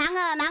வீட்டுக்கு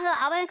நாங்க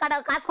அவன் கடை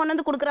காசு கொண்டு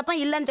வந்து கொடுக்குறப்ப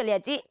இல்லைன்னு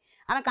சொல்லியாச்சு.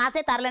 அவன்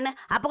காசே தரலன்னு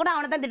அப்போ கூட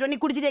அவனை தான் திட்டம், நீ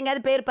குடிச்சிட்டு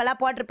எங்கேயாவது போயிருப்பல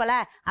போட்டிருப்பல,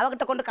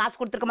 அவகிட்ட கொண்டு காசு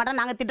கொடுத்துருக்க மாட்டோம்,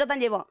 நாங்கள்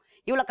திட்டத்தான் செய்வோம்.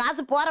 இவ்வளோ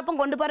காசு போறப்ப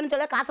கொண்டு போறேன்னு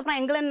சொல்லி காசு அப்புறம்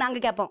எங்களன்னு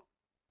நாங்கள் கேட்போம்.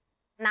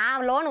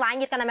 நான் லோன்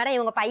வாங்கியிருக்கேன் மேடம்.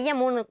 இவங்க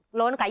பையன் 3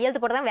 லோன்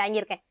கையெழுத்து போட்டு தான்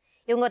வாங்கியிருக்கேன்.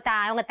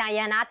 அவங்க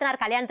என்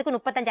நாத்தனார் கல்யாணத்துக்கு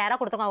 35,000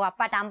 கொடுத்துருக்கோம். அவங்க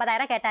அப்பாட்ட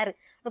 50,000 கேட்டாரு,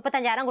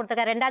 35,000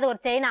 கொடுத்துருக்காரு. 2வது ஒரு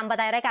செயின்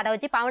 50,000 கடை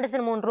வச்சு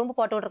பவுண்டேஷன் 3 ரூம்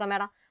போட்டு விட்டுருக்கோம்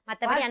மேடம்.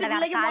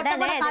 மற்றபடி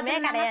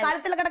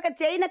கழுத்துல கிடக்க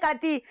செயினை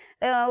கலத்தி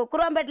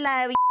குருவாம்பேட்டில்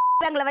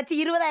பேங்க்ல வச்சு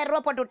 20,000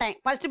 ரூபா போட்டு விட்டேன்.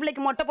 ஃபர்ஸ்ட்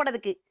பிள்ளைக்கு மொட்டை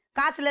போடுறதுக்கு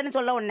காசு இல்லைன்னு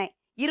சொல்ல உடனே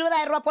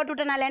 20,000 ரூபா போட்டு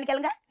விட்டேன்.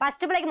 கேளுங்க,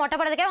 ஃபர்ஸ்ட் பிள்ளைக்கு மொட்டை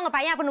போடுறதுக்கே உங்க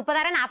பையன் அப்ப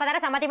 30,000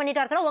 40,000 சம்பாத்தி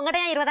பண்ணிட்டு வரச்சோம். உங்ககிட்ட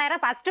 20,000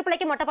 ஃபர்ஸ்ட்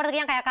பிள்ளைக்கு மொட்டை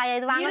போடுறதுக்கு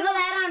இது வாங்க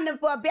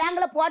 20,000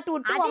 பேங்க்ல போட்டு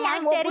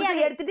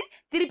விட்டு எடுத்துட்டு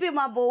திருப்பி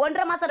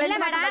 1.5 மாசம்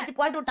 2 மாசம் கழிச்சு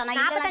போட்டு விட்டானா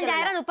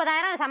 45,000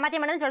 30,000 சம்பாத்தி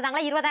பண்ணணும்னு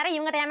சொல்றாங்க. 20,000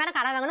 இவங்க டைம் மேல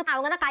கடை வாங்கணும்.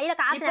 அவங்க தான் கையில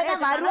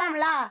காசு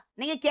வருவாங்கள.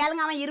 நீங்க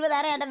கேளுங்க, அவன்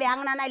 20,000 என்கிட்ட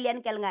வாங்கினானா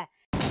இல்லையான்னு கேளுங்க.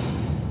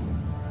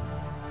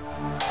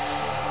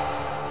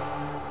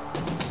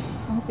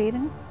 உங்க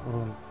பேருங்க?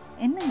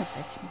 என்னங்க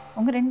பிரச்சனை?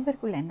 உங்க 2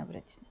 பேருக்குள்ள என்ன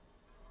பிரச்சனை?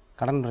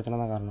 கடன் பிரச்சனை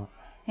தான் காரணம்.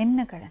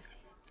 என்ன கடன்?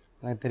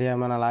 எனக்கு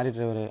தெரியாமல் நான் லாரி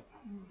டிரைவர்.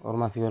 1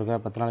 மாதத்துக்கு ஒருக்கா,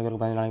 10 நாளைக்கு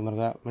ஒருக்கா, 15 நாளைக்கு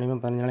ஒருக்கா,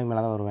 மினிமம் 15 நாளைக்கு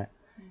மேலே தான் வருவேன்.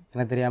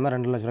 எனக்கு தெரியாமல்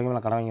 2 லட்ச ரூபாய்க்கு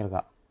மேலே கடன்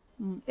வாங்கியிருக்கா.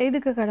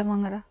 எதுக்கு கடன்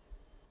வாங்குறா?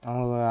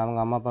 அவங்க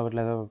அம்மா அப்பா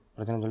வீட்டில் ஏதோ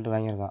பிரச்சனைன்னு சொல்லிட்டு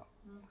வாங்கியிருக்கான்.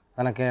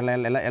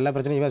 ஆனால் எல்லா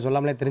பிரச்சனையும் இவன்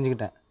சொல்லாமலே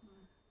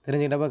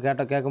தெரிஞ்சுக்கிட்டப்போ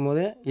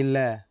கேட்கும்போது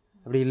இல்லை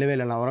அப்படி இல்லவே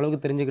இல்லை. நான்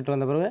ஓரளவுக்கு தெரிஞ்சுக்கிட்டு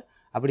வந்த பிறகு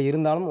அப்படி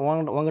இருந்தாலும்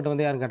உங்ககிட்ட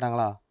வந்து யாரும்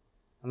கேட்டாங்களா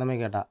அந்த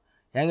மாதிரி கேட்டா.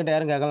 என்கிட்ட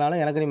யாரும்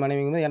கேட்கலனாலும் எனக்கு நீ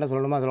மனைவிங்கும்போது என்ன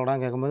சொல்லணுமா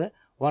சொல்லக்கூடாது கேட்கும்போது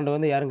உன்கிட்ட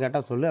வந்து யாரும்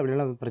கேட்டால் சொல்லு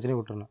அப்படின்லாம் பிரச்சனையை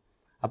விட்டுருணும்.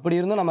 அப்படி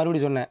இருந்தும் நான்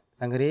மறுபடியும் சொன்னேன்,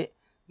 சங்கரி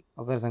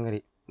பேர் சங்கரி,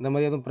 இந்த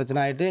மாதிரி எதுவும் பிரச்சனை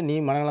ஆகிட்டு நீ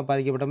மனநலம்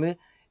பாதிக்கப்பட்ட மாதிரி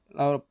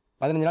நான் ஒரு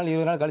 15 நாள்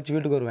 20 நாள் கழிச்சு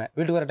வீட்டுக்கு வருவேன்.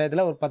 வீட்டுக்கு வர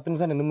டயத்தில் ஒரு 10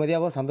 நிமிஷம்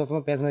நிம்மதியாக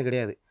சந்தோஷமாக பேசினது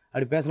கிடையாது.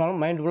 அப்படி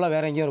பேசினாலும் மைண்ட் ஃபுல்லாக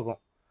வேறு எங்கேயும் இருக்கும்.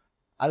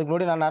 அதுக்கு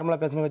முன்னாடி நான் நார்மலாக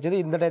பேச வச்சது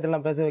இந்த டயத்தில்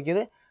நான் பேச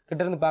வைக்கிறது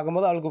கிட்டேருந்து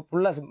பார்க்கும்போது அவளுக்கு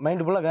ஃபுல்லாக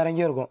மைண்டு ஃபுல்லாக வேறு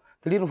எங்கேயும் இருக்கும்.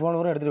 திடீர்னு ஃபோன்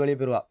வரும், எடுத்துகிட்டு வெளியே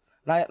போயிடுவா.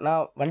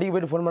 நான் வண்டிக்கு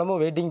போய்ட்டு ஃபோன்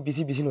பண்ணும்போது வெயிட்டிங்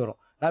பிசின்னு வரும்.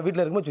 நான்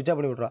வீட்டில் இருக்கும்போது சுவிட்ச் ஆஃப்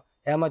பண்ணி விட்ருவா.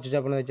 ஏமா சுவிட்ச்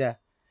ஆஃப் பண்ணி வச்சா?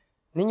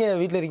 நீங்கள்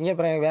வீட்டில் இருக்கீங்க,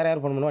 அப்புறம் வேறு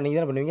யார் ஃபோன் பண்ணுவா?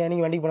 நீங்கள் தான் பண்ணுவீங்க.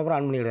 நீங்கள் வண்டிக்கு போனப்பறம்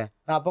ஆன் பண்ணிவிடுவேன்.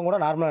 நான் அப்போ கூட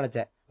நார்மலாக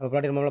நினச்சேன் நம்ம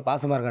பிளாட்டி நம்மள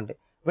பாசமாக இருக்கான்ட்டு.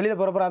 வெளியில்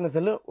போகிறப்பறம் அந்த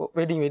செல்லு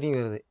வெயிட்டிங்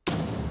வருது.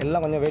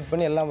 எல்லாம் கொஞ்சம் வெயிட்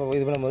பண்ணி எல்லாம்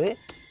இது பண்ணும்போது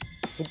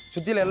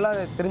சுற்றியில் எல்லாம்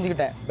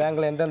தெரிஞ்சுக்கிட்டேன்.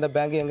 பேங்க்கில் எந்தெந்த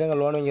பேங்க் எங்கெங்கே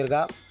லோன்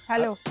வாங்கியிருக்கா,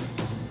 ஹலோ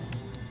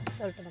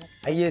சொல்லிட்டு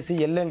ஐஏசி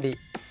எல்என்டி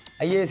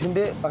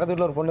ஐஏஎஸ்ன்ட்டு பக்கத்து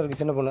வீட்டில் ஒரு பொண்ணு இருக்குது,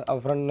 சின்ன பொண்ணு,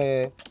 அவள் ஃப்ரெண்டு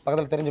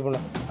பக்கத்தில் தெரிஞ்ச பொண்ணு.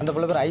 அந்த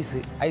பிள்ளை பேர்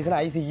ஐஸ்னா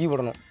ஐசி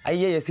போடணும்,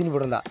 ஐஏஎஸ்சின்னு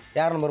போட்டிருந்தா.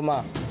 யார் நம்பருமா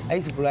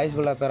ஐஸ்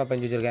பிள்ளை பேரை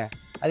பஞ்சு வச்சுருக்கேன்.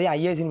 அதே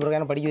ஐஏஎஸ்சின்னு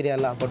போடுறேன், படிக்க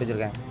தெரியாதுலாம் போட்டு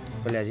வச்சுருக்கேன்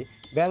சொல்லியாச்சு.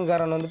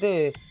 பேங்க்காரன் வந்துட்டு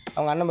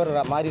அவங்க அண்ணன் பேர்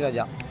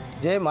மாரிராஜா,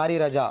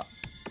 மாரிராஜா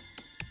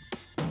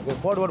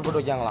போட்டு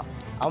வைக்காங்களாம்.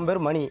 அவன்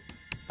பேர் மணி,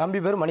 தம்பி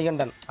பேர்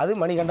மணிகண்டன். அது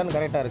மணிகண்டன்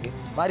கரெக்டாக இருக்குது.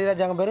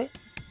 மாரிராஜாங்க பேர்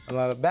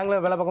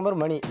பேங்கில் வேலை பக்கம்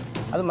பேர் மணி,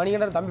 அது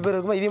மணிகண்டன் தம்பி பேர்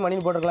இருக்கும்போது இதையும்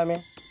மணின்னு போட்டுருக்கலாமே.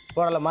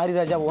 போடலை.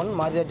 மாரிராஜா 1,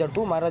 மாரிராஜா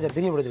 2, மாரிராஜா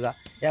 3 போட்டுருக்கா.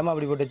 ஏமா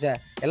அப்படி போட்டு வச்சேன்?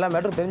 எல்லா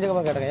மேட்டரும்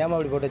தெரிஞ்சக்கமாக கேட்டேங்க, ஏமா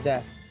அப்படி போட்டு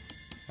வச்சேன்?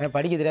 எனக்கு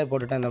படிக்க தெரியாது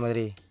போட்டுட்டேன். இந்த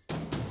மாதிரி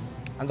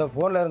அந்த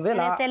ஃபோனில் இருந்து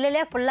நான்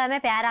செல்லுலேயே ஃபுல்லாமே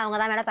பேர அவங்க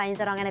தான் மேடம் பதிவு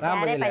தருவாங்க. எனக்கு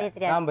பேரே பதிவு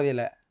தெரியாது. நான்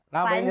பதியல,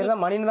 நான்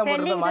பதிஞ்சிருந்தேன் மணின்னு தான்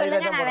போட்டுருக்கேன்.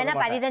 மாரிராஜா நான் வேணா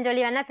பதிதான்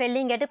சொல்லி வேணா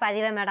ஃபெல்லிங் கேட்டு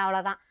பதிவே மேடம்,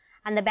 அவ்வளோதான்.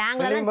 அந்த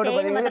பேங்க்ல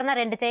செயின் மாத்திரம்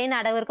தான் 2 செயின்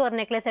அடவு இருக்கு, ஒரு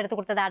நெக்லஸ் எடுத்து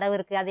கொடுத்தது அடவு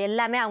இருக்கு. அது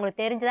எல்லாமே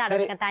அவங்களுக்கு தெரிஞ்சது அடவு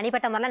இருக்கு.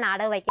 தனிப்பட்ட முறையில் நான்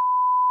அடவு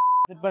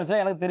வைக்க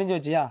எனக்கு தெரிஞ்சு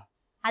வச்சியா?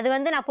 அது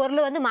வந்து நான்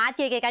பொருள் வந்து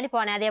மாற்றி வைக்காண்டி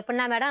போனேன். அது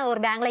எப்படின்னா மேடம், ஒரு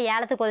பேங்க்ல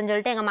ஏலத்துக்கு போகுதுன்னு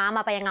சொல்லிட்டு எங்கள்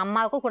மாமா பையன், எங்கள்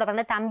அம்மாவுக்கும் கூட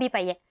பிறந்த தம்பி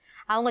பையன்,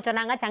 அவங்க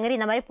சொன்னாங்க, சங்கரி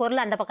இந்த மாதிரி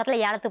பொருள் அந்த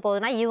பக்கத்தில் ஏலத்துக்கு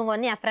போகுதுன்னா இவங்க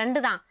வந்து என்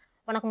ஃப்ரெண்டு தான்,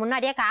 உனக்கு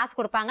முன்னாடியே காசு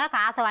கொடுப்பாங்க,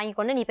 காசை வாங்கி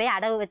கொண்டு நீ போய்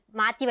அடவு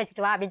மாற்றி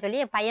வச்சுட்டு வா அப்படின்னு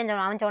சொல்லி என் பையன்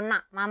அவன்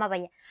சொன்னான், மாமா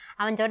பையன்.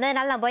 அவன்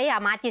சொன்னதுனால நான் போய்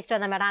மாற்றி வச்சுட்டு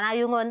வந்தேன் மேடம். ஆனால்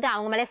இவங்க வந்து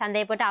அவங்க மேலே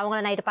சந்தேகப்பட்டு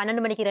அவங்கள நைட்டு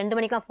 12 மணிக்கு 2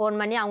 மணிக்கெலாம்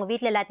ஃபோன் பண்ணி அவங்க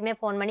வீட்டில் எல்லாத்தையுமே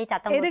ஃபோன் பண்ணி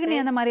சத்தம். எதுக்கு நீ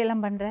அந்த மாதிரி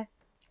எல்லாம் பண்ற?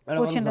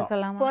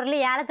 பொருள்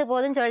ஏலத்துக்கு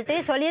போகுதுன்னு சொல்லிட்டு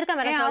சொல்லியிருக்கேன்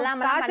மேடம்.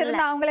 சொல்லாம காசு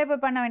இருந்தா அவங்களே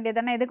போய் பண்ண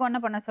வேண்டியதானே, எதுக்கு ஒண்ணு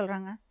பண்ண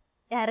சொல்றாங்க?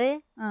 யாரு?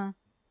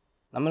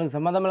 நம்மளுக்கு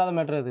சம்மந்தம் இல்லாத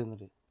மேட்டர் அது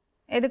இருந்துட்டு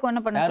எதுக்கு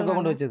ஒண்ணு பண்ண யாருக்கு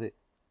கொண்டு வச்சது?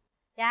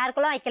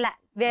 யாருக்குள்ள வைக்கல.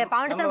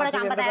 ஃபவுண்டேஷன் உங்களுக்கு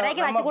 50,000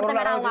 ரூபாய்க்கு வச்சு கொடுத்த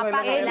மேடம் அவங்க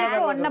அப்பா கையில.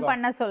 ஒண்ணு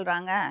பண்ண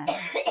சொல்றாங்க.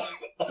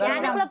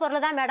 எனக்குள்ள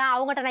பொருள் தான் மேடம்.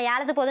 அவங்ககிட்ட நான்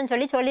ஏலத்து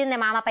போகுதுன்னு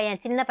சொல்லியிருந்தேன். மாமா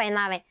பையன், சின்ன பையன்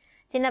தான் அவன்.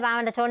 சின்ன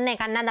பையன்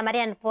சொன்னேன், கண்ணா இந்த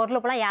மாதிரி என்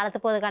பொருள் போலாம்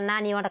ஏலத்து போகுது கண்ணா,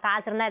 நீ உனக்கு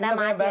காசு இருந்தா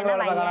ஏதாவது மாத்தி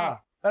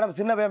மேடம்.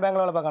 சின்ன பையன்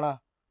பேங்க்ல வேலை பார்க்கணும்,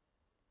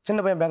 சின்ன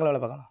பையன் பேங்க்ல வேலை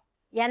பார்க்கணும்.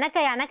 எனக்கு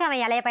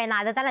அவன் இளைய பையன்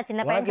தான், அதுதான் நான்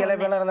சின்ன பையன். இளைய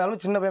பையனா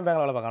இருந்தாலும் சின்ன பையன்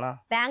பேங்க்ல வேலை பார்க்கணும்.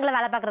 பேங்க்ல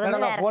வேலை பார்க்கறது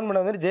நான் ஃபோன்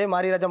பண்ண வந்து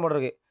மாரிராஜா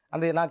போட்டுருக்கு.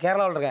 அந்த நான்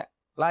கேரளாவில் இருக்கேன்,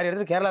 லாரி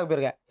எடுத்து கேரளாவுக்கு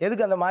போயிருக்கேன்.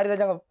 எதுக்கு அந்த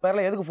மாரிராஜா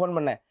பேரில் எதுக்கு ஃபோன்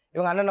பண்ணேன்?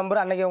 இவங்க அண்ணன்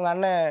நம்பர் அன்னைக்கு இவங்க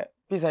அண்ணன்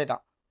பீஸ்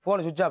ஆகிட்டான்,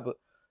 ஃபோன் சுவிச் ஆஃப்.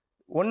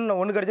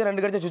 ஒன்று கடிச்சா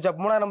 2 கடிச்சா சுவிச்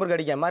ஆஃப். 3ஆவது நம்பருக்கு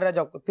அடிக்கேன்,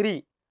 மாரிராஜா 3,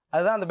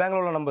 அதுதான் அந்த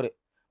பேங்க்ல உள்ள நம்பரு.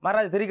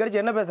 மாரிராஜா 3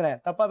 கடிச்சு என்ன பேசுகிறேன்,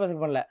 தப்பாக பேச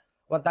பண்ணல.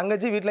 உன்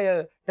தங்கச்சி வீட்டில்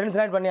டென்ஷன்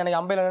ஆகிட்டு பண்ணி எனக்கு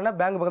அம்பையில் என்ன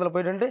பேங்க் பக்கத்தில்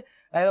போயிட்டு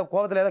நான் ஏதோ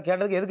கோவத்தில் ஏதோ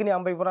கேட்டதுக்கு எதுக்கு நீ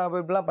அம்பை போகிறா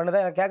இப்படிலாம்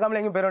பண்ணுதான் எனக்கு கேட்காமலே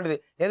எங்கேயும் போயிட வேண்டியது.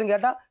 எதுவும்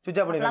கேட்டால் சுவிச்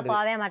ஆஃப் பண்ணிட்டு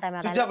போவே மாட்டேன்.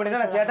 சுவிச் ஆஃப்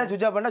பண்ணிட்டு நான் கேட்டேன்,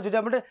 சுவிச் ஆஃப்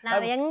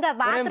பண்ணிட்டு எங்க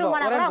பாத்ரூம்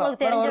போனா கூட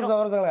உங்களுக்கு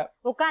தெரிஞ்சிரும்,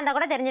 உட்கார்ந்தா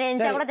கூட தெரிஞ்சிரும்,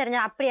 எந்த கூட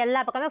தெரிஞ்சிரும். அப்படி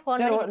எல்லா பக்கமே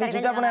ஃபோன் பண்ணி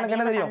சுவிச் ஆஃப் பண்ண எனக்கு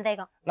என்ன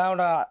தெரியும்?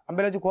 நான்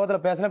அம்பையில வச்சு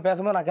கோவத்தில்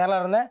பேசும்போது நான்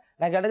கேரளா இருந்தேன்,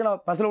 நான் கேட்டதுக்கு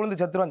நான் பஸ்ஸில் விழுந்து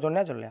செத்துருவேன்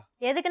சொன்னேன். சொல்லியா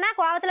எதுக்குன்னா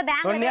கோவத்தில்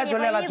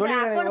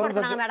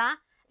பேங்க் மேடம்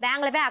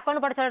பேங்க்ல போய்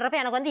அக்கௌண்ட் போட சொல்றப்ப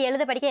எனக்கு வந்து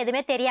எழுத படிக்க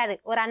எதுவுமே தெரியாது.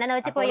 ஒரு அண்ணனை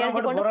வச்சு போய்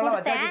எழுதி கொண்டு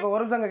கொடுத்தேன்.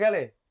 ஒரு நிமிஷம் கேளு,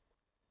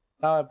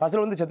 நான்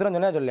பஸ்ல வந்து செத்துறேன்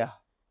சொன்னேன். சொல்லியா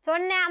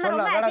சொன்னேன்.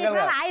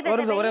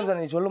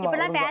 நீ சொல்லுமா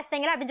இப்பெல்லாம்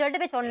பேசுறீங்களா அப்படின்னு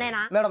சொல்லிட்டு போய் சொன்னேன்.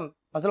 மேடம்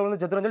பஸ்ல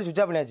வந்து செத்துறேன் சொல்லி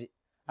சுவிச் ஆஃப் பண்ணியாச்சு.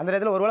 அந்த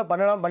இடத்துல ஒருவேளை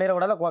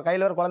பண்ணிடக்கூடாது,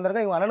 கையில் ஒரு குழந்தை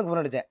இருக்கு. இவங்க அண்ணனுக்கு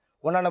ஃபோன் அடிச்சேன்,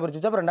 1ஆம் நம்பர்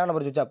சுவிச் ஆஃப், 2ஆம்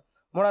நம்பர் சுவிச் ஆஃப்,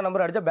 3ஆம்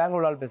நம்பர் அடிச்சா பேங்க்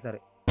உள்ள ஆள் பேசாரு.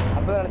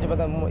 அப்போ நினைச்சு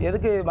பார்த்தேன்,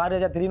 எதுக்கு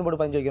மாரிராஜா 3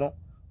 போட்டு பதிஞ்சு வைக்கணும்?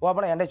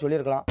 ஓப்பனா என்கிட்ட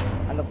சொல்லியிருக்கலாம்.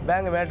 அந்த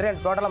பேங்க் வேட்டரே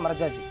டோட்டலாக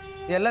மறைச்சாச்சு.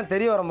 இதெல்லாம்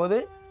தெரிய வரும்போது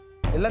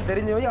எல்லாம்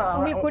தெரிஞ்சு போய்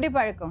உங்களுக்கு குடி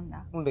பழக்கம்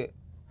உண்டு?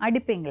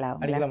 அடிப்பீங்களா?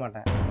 அடிக்கல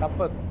மாட்டேன்.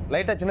 தப்பு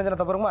லைட்டா சின்ன சின்ன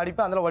தப்பு இருக்கும்,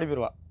 அடிப்பேன். அதில் ஓடி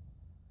போயிடுவான்.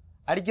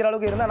 அடிக்கிற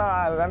அளவுக்கு இருந்தா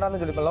நான்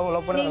வேண்டாம்னு சொல்லிப்பேன்.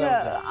 லவ் பண்ணி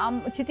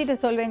சித்திட்ட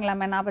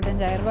சொல்வீங்களாமே,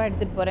 45,000 ரூபாய்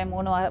எடுத்துட்டு போறேன்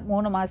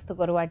 3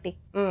 மாசத்துக்கு ஒரு வாட்டி.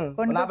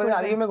 40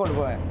 அதிகமே கொண்டு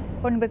போவேன்,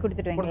 கொண்டு போய்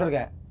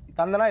கொடுத்துருக்கேன்.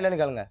 தந்தனா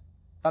இல்லைன்னு கேளுங்க,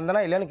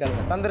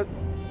 தந்துரு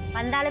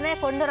வந்தாலுமே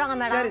கொண்டு வராங்க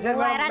மேடம்.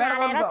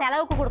 3000-4000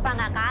 செலவுக்கு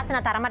கொடுப்பாங்க. காசு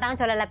நான்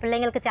தரமாட்டாங்கன்னு சொல்லல,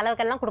 பிள்ளைங்களுக்கு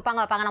செலவுக்கு எல்லாம் கொடுப்பாங்க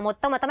வைப்பாங்க. நான்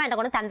மொத்தமா என்கிட்ட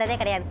கொண்டு தந்ததே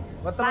கிடையாது.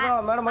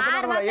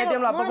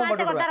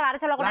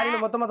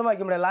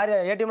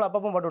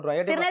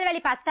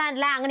 திருநெல்வேலி பஸ்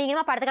ஸ்டாண்ட்ல அங்க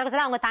நீங்க படுத்து கிடக்க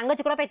சொல்ல அவங்க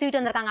தங்கச்சி கூட போய் தூக்கிட்டு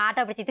வந்திருக்காங்க.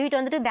 ஆட்டோ பிடிச்சி தூக்கிட்டு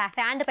வந்துட்டு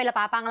பேண்ட் பையில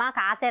பாப்பாங்களாம்.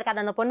 காசே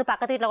இருக்காது. அந்த பொண்ணு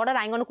பக்கத்து வீட்டுல கூட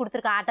வாங்கி கொண்டு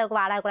கொடுத்துருக்க ஆட்டோக்கு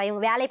வாடகை கூட.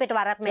 இவங்க வேலையை போயிட்டு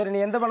வரக்குமே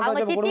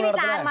அவங்க சித்தி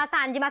வீட்டுல 6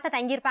 மாசம் 5 மாசம்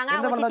தங்கி இருப்பாங்க.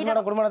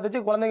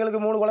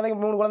 குழந்தைங்களுக்கு 3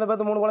 குழந்தை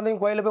பார்த்து 3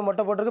 குழந்தைங்க கோயில போய்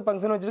மொட்டை போட்டுருக்கு,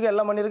 ஃபங்க்ஷன் வச்சிருக்கு,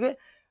 எல்லாம் பண்ணிருக்கு.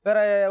 வேற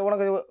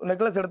உனக்கு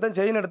நெக்லஸ் எடுத்தேன்,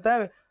 செயின்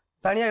எடுத்தேன்,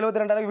 தனியா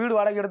 72,000 வீடு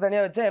வாடகை எடுத்து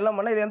தனியா வச்சேன், எல்லாம்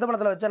பண்ண. இது எந்த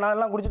பணத்துல வச்சேன்? நான்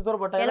எல்லாம் குடிச்சிட்டு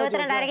தூரப்பட்டேன்.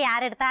 72,000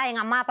 யார் எடுத்தா?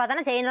 எங்க அம்மா அப்பா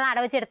தானே செயின் எல்லாம்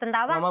அடை வச்சு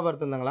எடுத்திருந்தாவா? அம்மா அப்பா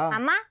எடுத்திருந்தாங்களா?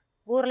 அம்மா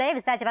ஊர்லயே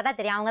விசாரிச்சு பார்த்தா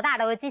தெரியும், அவங்க தான்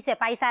அடை வச்சு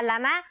பைசா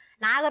இல்லாம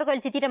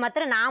நாகர்கோவில் சித்திட்ட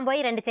மாத்திரம் நான்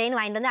போய் 2 செயின்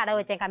வாங்கிட்டு வந்து அடை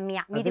வச்சேன்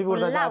கம்மியா. மீதி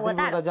ஃபுல்லா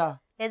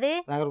எது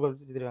நாகர்கோவில்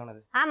சித்தி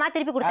வாங்கினது? ஆமா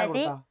திருப்பி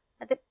கொடுத்தாச்சு.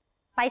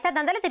 பைசா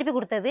தந்தால திருப்பி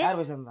கொடுத்தது.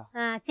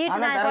 சீட்டு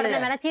நான்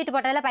போட்டேன் மேடம், சீட்டு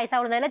போட்டதுல பைசா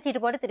விழுந்ததுல சீட்டு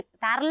போட்டு திருப்பி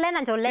தரல.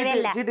 நான் சொல்லவே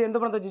இல்ல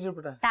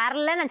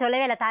தரல, நான்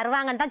சொல்லவே இல்ல.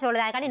 தருவாங்கன்னு தான்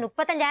சொல்லுவேன்.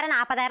 35,000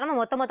 40,000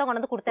 மொத்தம் கொண்டு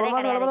வந்து கொடுத்ததே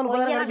கிடையாது.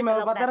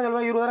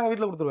 10,000 20,000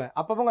 வீட்டுல கொடுத்துருவேன்.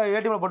 அப்பப்போ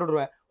ஏடிஎம்ல போட்டு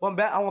விடுவேன்.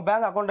 அவங்க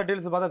பேங்க் அக்கௌண்ட்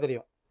டீடைல்ஸ் பார்த்தா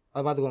தெரியும்,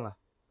 அதை பாத்துக்கோங்க.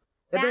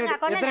 எத்தனை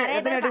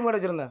ஏடிஎம் கார்டு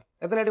வச்சிருந்தேன்?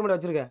 எத்தனை ஏடிஎம் கார்டு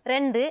வச்சிருக்கேன்?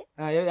 2.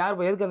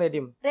 யார் எதுக்கு அந்த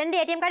ஏடிஎம்?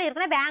 2 ஏடிஎம் கார்டு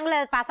இருக்குன்னா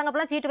பேங்க்ல பசங்க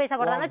எல்லாம் சீட்டு பைசா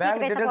போடுறாங்க.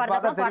 சீட்டு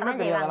பைசா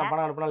போடுறாங்க.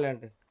 பணம் அனுப்பணும்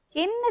இல்லையான்ட்டு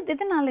என்ன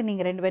இதனால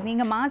நீங்க 2 பேர்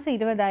நீங்க மாசம்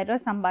 20,000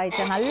 ரூபாய்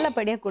சம்பாதிச்சா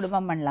நல்லபடியா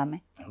குடும்பம் பண்ணலாமே?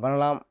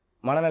 பண்ணலாம்.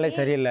 மனநிலை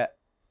சரியில்லை.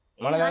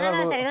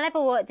 மனநலம் சரிங்களா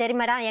இப்போ சரி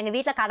மேடம் எங்க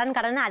வீட்டுல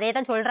கடன் அதே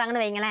தான்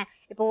சொல்றாங்கன்னு வைங்களேன்.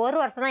 இப்போ 1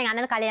 வருஷம் தான் எங்க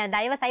அண்ணன் கல்யாணம்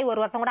டைவர்ஸ் ஆகி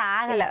 1 வருஷம் கூட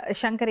ஆகல. இல்ல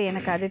சங்கரி,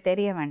 எனக்கு அது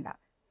தெரிய வேண்டாம்.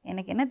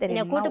 எனக்கு என்ன நீங்க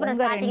தெரியும், கூட்டு போன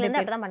ஸ்டார்டிங்ல இருந்து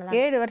அப்படிதான்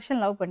பண்ணுவாங்க. 7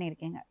 வருஷம் லவ்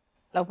பண்ணியிருக்கீங்க,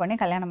 லவ் பண்ணி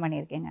கல்யாணம்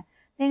பண்ணியிருக்கீங்க.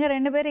 நீங்க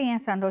 2 பேரும்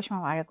ஏன் சந்தோஷமா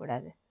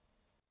வாழக்கூடாது?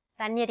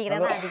 தண்ணி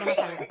அடிக்கிறதா அதிகமா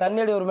சொல்றேன்.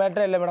 தண்ணி அடி ஒரு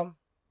மேட்டரே இல்லை மேடம்.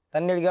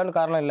 தண்ணி அடிக்கான்னு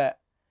காரணம் இல்லை.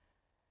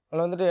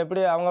 அவளை வந்துட்டு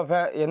எப்படி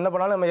அவங்க என்ன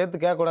பண்ணாலும் நம்ம ஏற்று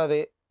கேட்கக்கூடாது.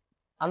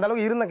 அந்த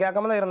அளவுக்கு இருந்தேன்,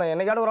 கேட்காம தான் இருந்தேன்.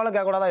 என்னைக்காவது ஒரு நாள்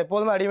கேட்கக்கூடாதா?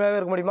 எப்போதுமே அடிமையாகவே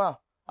இருக்க முடியுமா?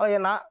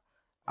 அவன்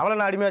அவளை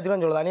நான் அடிமையாக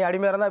வச்சுக்கன்னு சொல்லுதா? நீ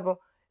அடிமையாக இருந்தால் இப்போ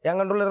என்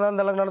கண்ட்ரோலில் இருந்தால்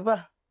இந்த அளவுக்கு நடப்ப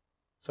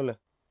சொல்லு.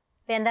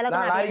 இப்போ எந்த நான்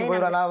அளவுக்கு நாளைக்கு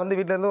போயிடுவேன். நான் வந்து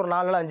வீட்டில் இருந்து ஒரு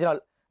 4 நாள் 5 நாள்,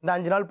 இந்த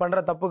 5 நாள்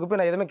பண்ணுற தப்புக்கு போய்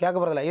நான் எதுவுமே கேட்க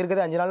போகிறதில்ல.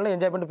 இருக்கிறதே 5 நாள்னு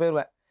என்ஜாய் பண்ணிட்டு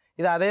போயிடுவேன்.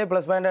 இது அதே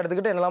ப்ளஸ் பாயிண்டாக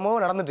எடுத்துக்கிட்டு என்னெல்லாமோ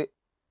நடந்துட்டு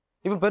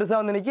இப்போ பெருசாக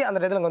வந்து நிற்கி அந்த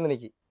இடத்துல வந்து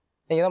நிற்கி.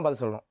 நீங்கள் தான்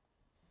பதில் சொல்லணும்.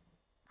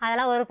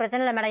 அதெல்லாம் ஒரு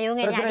பிரச்சனை இல்லை மேடம்.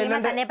 இவங்க அதிகமா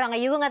சந்தேகப்படுறாங்க.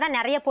 இவங்க தான்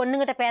நிறைய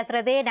பொண்ணுகிட்ட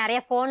பேசுறது,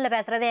 நிறைய போன்ல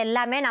பேசுறது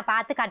எல்லாமே நான்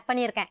பார்த்து கட்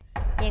பண்ணியிருக்கேன்.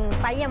 எங்க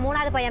பையன்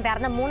 3வது பையன்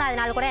பிறந்த 3வது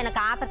நாள் கூட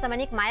எனக்கு ஆபரேஷன்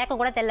பண்ணி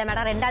மயக்கம் கூட தெரியல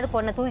மேடம். 2வது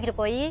பொண்ணை தூக்கிட்டு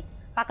போய்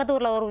பக்கத்து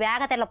ஊர்ல ஒரு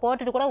வேகத்துல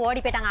போட்டுட்டு கூட ஓடி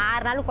போயிட்டாங்க.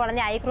 6 நாள்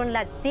குழந்தை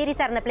ஐக்ரூன்ல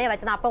சீரியஸா இருந்த பிள்ளைய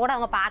வச்சிருந்தோம். அப்போ கூட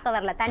அவங்க பார்க்க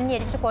வரல, தண்ணி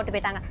அடிச்சுட்டு போட்டு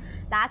போயிட்டாங்க.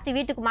 லாஸ்ட்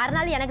வீட்டுக்கு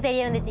மறுநாள் எனக்கு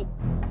தெரிய வந்துச்சு.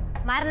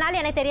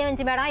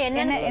 மேடம்.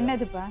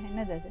 என்னதுப்பா,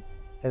 என்னது அது?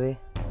 எது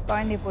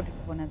குழந்தைய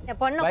போட்டுட்டு போனது?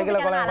 எப்போ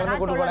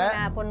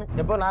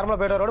நார்மலா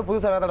போயிட்டு வரோட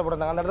புதுசா வேதாட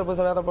போட்டாங்க. அந்த இடத்துல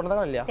புதுசா வேதாட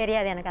போட்டாங்க இல்லையா?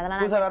 தெரியாது எனக்கு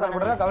அதெல்லாம். புதுசா வேதாட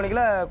போட்டாங்க.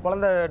 கவனிக்கல,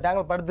 குழந்தை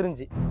டேங்க்ல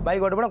படுத்துருந்துச்சு.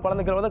 பைக் ஓட்டு போனா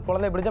குழந்தை கிழவத,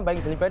 குழந்தை பிடிச்சா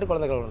பைக் ஸ்லிப் ஆயிட்டு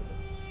குழந்தை கிழவது.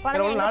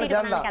 நாலு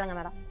சேர்ந்தா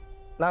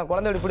நான்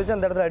குழந்தை இப்படி பிடிச்ச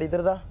அந்த இடத்துல அடி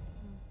தெரியுதா?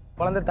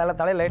 குழந்தை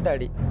தலையை லைட்டா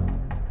அடி.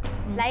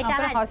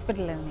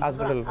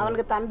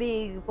 அவனுக்கு தம்பி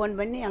போன்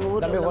பண்ணி அங்க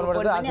ஊர்ல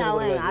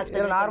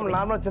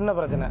நார்மல் சின்ன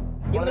பிரச்சனை.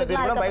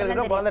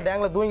 குழந்தை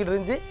டேங்க்ல தூங்கிட்டு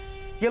இருந்துச்சு.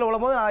 கீழே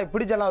விழும்போது நான்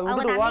பிடிச்சேன், நான்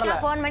விட்டு ஓடல.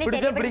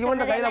 பிடிச்சேன், பிடிக்கும்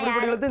இந்த கையில அப்படி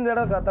பிடிக்கிறது இந்த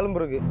இடம் தழும்பு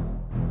இருக்கு.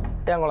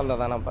 என் குழந்தை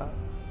தானப்பா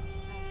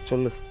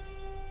சொல்லு.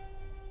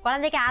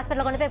 குழந்தைக்கு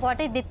ஹாஸ்பிட்டல் கொண்டு போய்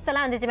போட்டு பிட்ஸ்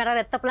எல்லாம் வந்துச்சு மேடம்.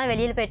 ரத்தப்பெல்லாம்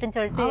வெளியில போயிட்டுன்னு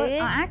சொல்லிட்டு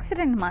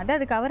ஆக்சிடென்ட் மாதிரி.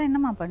 அதுக்கு அவர்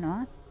என்னமா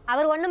பண்ணுவான்?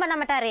 அவர் ஒண்ணும் பண்ண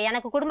மாட்டாரு.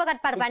 எனக்கு குடும்ப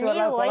கட்டுப்பாடு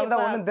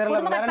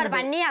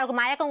பண்ணி அவருக்கு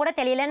மயக்கம் கூட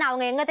தெரியலன்னு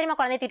அவங்க எங்க தெரியுமா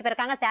குழந்தைய தூக்கிட்டு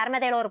போயிருக்காங்க.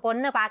 சேர்மதையில ஒரு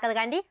பொண்ணு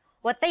பாக்கிறதுக்காண்டி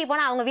ஒத்தைக்கு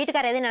போனா அவங்க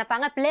வீட்டுக்கார எதுவும்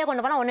நினைப்பாங்க, பிள்ளைய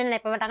கொண்டு போனா ஒண்ணு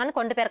நினைப்ப மாட்டாங்கன்னு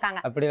கொண்டு போயிருக்காங்க.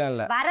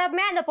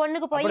 வரமே அந்த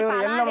பொண்ணுக்கு போய்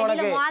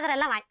மோதிரம்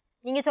எல்லாம்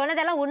நீங்க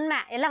சொன்னதெல்லாம் உண்மை,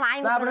 எல்லாம்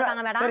வாங்கி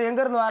கொடுத்துருக்காங்க மேடம்.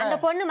 அந்த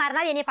பொண்ணு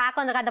மறுநாள் என்னை பார்க்க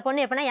வந்திருக்காங்க. அந்த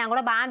பொண்ணு எப்படின்னா என்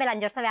கூட பாம்பேல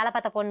 5 வருஷம் வேலை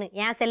பார்த்த பொண்ணு.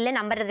 என் செல்ல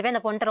நம்பர் எடுத்து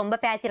அந்த பொண்ணு ரொம்ப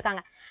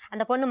பேசியிருக்காங்க.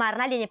 அந்த பொண்ணு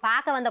மறுநாள் என்னை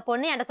பார்க்க வந்த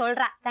பொண்ணு என்கிட்ட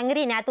சொல்றா,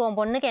 சங்கரி நேத்து உன்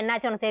பொண்ணுக்கு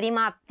என்னாச்சு உனக்கு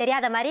தெரியுமா?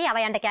 தெரியாத மாதிரி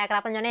அவ என்கிட்ட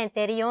கேட்கறாப்பன்னு சொன்னா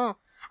எனக்கு தெரியும்,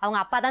 அவங்க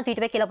அப்பா தான்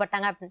தூக்கிட்டு போய் கீழே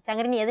போட்டாங்க அப்படின்னு.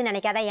 சங்கரி நீ எதுவும்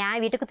நினைக்காத,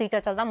 என் வீட்டுக்கு தூக்கிட்டு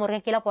வர சொல்லதான்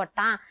முருகன் கீழே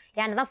போட்டான்,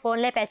 என்கிட்ட தான்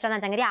போன்லேயே பேசிட்டு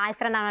வந்தான் சங்கரி,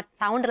 ஆசிரியர் நான்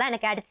சவுண்ட் எல்லாம்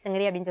எனக்கு கேட்டுச்சு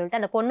சங்கரி அப்படின்னு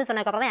சொல்லிட்டு அந்த பொண்ணு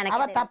சொன்னதுக்கப்புறம் தான்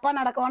எனக்கு தப்பா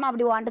நடக்கணும்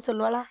அப்படி வாண்ட்டு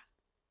சொல்லுவாளா?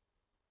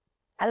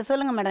 அதை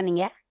சொல்லுங்க மேடம்.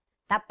 நீங்க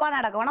தப்பா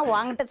நடக்கணும்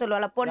வாங்கிட்ட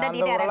சொல்லுவாள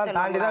பொண்டாட்டிட்ட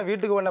தாண்டி தான்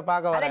வீட்டுக்கு ஒண்ண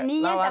பாக்க வர.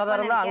 நான் வரதா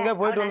இருந்தா அங்க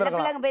போயிட்டு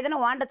வந்திருக்கலாம். போய் தான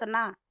வாண்ட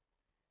சொன்னா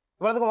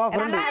இவளுக்கு உன்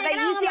ஃப்ரெண்ட்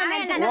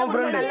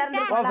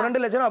உன்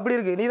ஃப்ரெண்ட் லட்சணம் அப்படி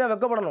இருக்கு. நீ தான்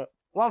வெக்கப்படணும்.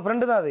 உன்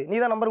ஃப்ரெண்ட் தான் அது. நீ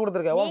தான் நம்பர்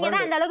கொடுத்திருக்க. உன்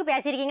ஃப்ரெண்ட் அந்த அளவுக்கு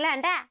பேசிருக்கீங்களா?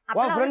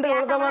 உன் ஃப்ரெண்ட்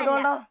ஒழுக்கமா இருக்க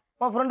வேண்டாம்.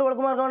 உன் ஃப்ரெண்ட்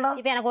ஒழுக்கமா இருக்க வேண்டாம்.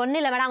 இப்போ எனக்கு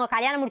ஒண்ணு இல்ல மேடம். அவங்க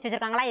கல்யாணம் முடிச்சு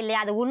வச்சிருக்காங்களா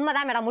இல்லையா? அது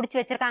உண்மைதான் மேடம்,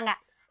 முடிச்சு வச்சிருக்காங்க.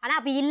 ஆனா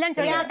அப்ப இல்லன்னு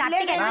சொல்லி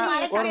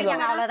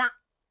அவ்வளவுதான்.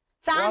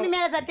 சாமி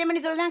மேல சத்தியம்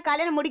பண்ணி சொல்றேன்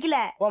கல்யாணம் முடிக்கல.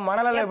 உன்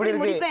மனநலம் எப்படி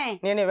இருக்கு?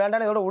 நீ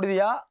வேண்டாம் இதோட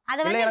உறுதியா?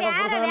 இல்ல எனக்கு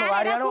புருஷன்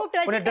வாரியானோ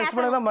உன்னை டெஸ்ட்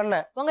பண்ண தான்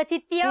பண்ணேன். உங்க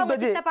சித்தியோ உங்க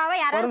சித்தப்பாவோ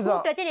யாராவது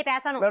கூப்பிட்டு வச்சு நீ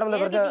பேசணும். மேடம் இந்த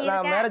பிரச்சனை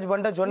நான் மேரேஜ்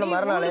பண்ணிட்டேன் சொன்ன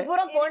மறுநாள்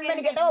பூரா ஃபோன்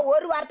பண்ணி கேட்டா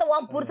ஒரு வார்த்தை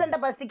உன் புருஷன்ட்ட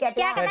ஃபர்ஸ்ட்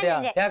கேட்டியா?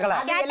 கேக்கல.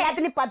 அது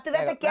எல்லாத்தையும் 10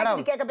 பேர்ட்ட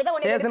கேக்க போய்டா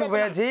உன்னை ஸ்டேஷனுக்கு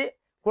போயாச்சு.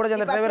 கூட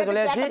சேர்ந்த டிரைவர்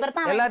சொல்லியாச்சு.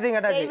 எல்லாத்தையும்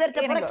கேட்டாச்சு.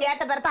 டிரைவர்ட்ட பூரா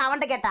கேட்ட பிறகு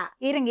அவன்ட்ட கேட்டா.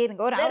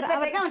 இருங்க ஒரு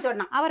அவன்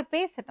சொன்னான். அவர்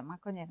பேசட்டமா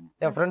கொஞ்சம் இருங்க.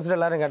 என் ஃப்ரெண்ட்ஸ்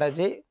எல்லாரும்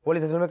கேட்டாச்சு.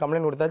 போலீஸ் ஸ்டேஷன்ல போய்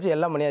கம்ப்ளைண்ட் கொடுத்தாச்சு.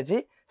 எல்லாம் பண்ணியாச்சு.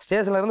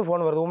 ஸ்டேஷன்ல இருந்து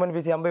ஃபோன் வருது. உமன்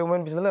பிசி 50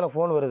 உமன் பிசில இருந்து எனக்கு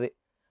ஃபோன் வருது.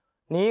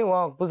 நீ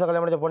உன் புதுசா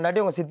கல்யாணம் முடிச்ச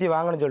பொண்டாட்டி உங்க சித்தி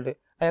வாங்கன்னு சொல்லிட்டு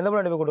நான் எந்த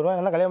பொண்டாட்டி போய் கூட்டுருவேன்?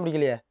 என்ன கல்யாணம்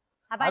முடிக்கலையே?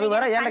 அது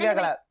வேற ஏன்ட்ட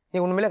கேட்கல.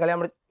 நீ உண்மையிலே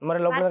கல்யாணம் முடிச்சு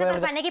மாதிரி லவ் பண்ணி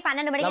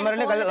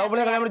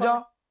கல்யாணம்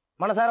முடிச்சோம்.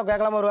 மனசார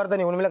கேட்கலாம ஒரு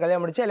வார்த்தை? நீ உண்மையிலே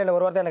கல்யாணம் முடிச்சா இல்லை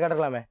ஒரு வார்த்தை என்ன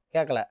கேட்டுக்கலாமே?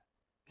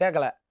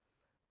 கேட்கல.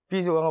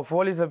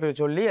 போலீஸ்ல போய்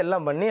சொல்லி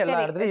எல்லாம் பண்ணி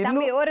எல்லாம்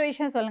எடுத்துட்டு ஒரு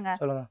விஷயம் சொல்லுங்க.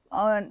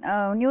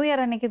 நியூ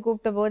இயர் அன்னைக்கு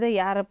கூப்பிட்ட போது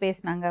யார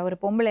பேசினாங்க? ஒரு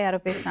பொம்பளை யாரோ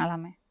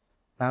பேசினாலாமே?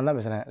 நான் தான்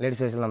பேசுறேன்.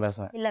 லேடிஸ் வாய்ஸ்ல நான்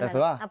பேசுவேன்.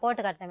 பேசவா?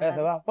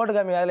 போட்டு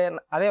காமி. அதுல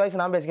அதே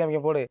வயசு நான் பேசி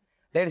காமிக்க போடு.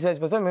 லேடிஸ்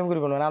வாய்ஸ் பேசுவேன்,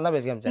 மிமிக்ரி பண்ணுவேன். நான் தான்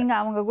பேசி காமிச்சேன். நீங்க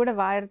அவங்க கூட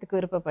வாழறதுக்கு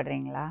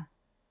விருப்பப்படுறீங்களா?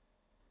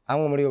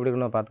 அவங்க முடிவு எப்படி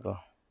இருக்கணும் பாத்துக்கோ.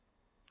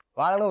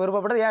 வாழணும்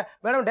விருப்பப்பட்டது ஏன்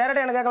மேடம்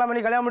டைரக்டா என்ன கேட்கலாமா?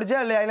 நீ கல்யாணம்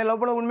முடிச்சா இல்லையா? என்ன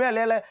லவ் பண்ண உண்மையா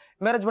இல்லையா?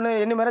 மேரேஜ் பண்ண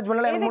என்ன மேரேஜ்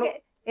பண்ணல? எனக்கு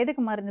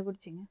எதுக்கு மருந்து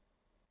குடிச்சிங்க?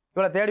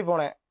 இவ்வளவு தேடி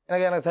போனேன்.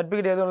 எனக்கு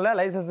சர்டிஃபிகேட் எதுவும் இல்லை.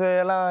 லைசன்ஸ்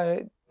எல்லாம்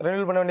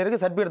ரெனியூல் பண்ண வேண்டியிருக்கு.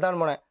 சர்டிஃபிகேட் தான்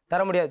போனேன்.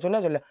 தர முடியாது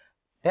சொன்னா சொல்ல.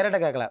 டேரக்டா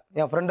கேட்கல.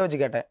 என் ஃப்ரெண்டை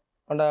வச்சு கேட்டேன்.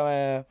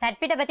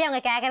 சர்டிஃபிகேட் பத்தி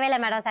அவங்க கேட்கவே இல்ல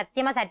மேடம்.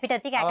 சத்தியமா சர்டிஃபிகேட்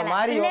பத்தி கேட்கல.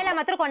 பிள்ளைல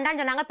மாத்திரம்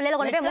கொண்டான்னு சொன்னாங்க. பிள்ளைல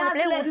கொண்டு போய் 3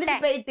 பிள்ளை இருந்து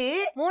போயிட்டு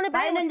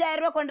 15,000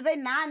 ரூபாய் கொண்டு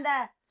போய் நான்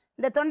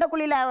இந்த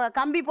தொண்டைக்குழியில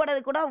கம்பி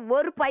போடுறது கூட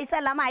ஒரு பைசா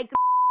இல்லாம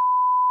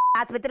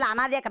ஆஸ்பத்திரியில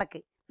அனாதையா கிடக்கு.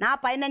 நான்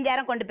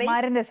 15,000 கொண்டு போய்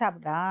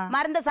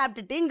மருந்து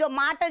சாப்பிட்டுட்டு இங்க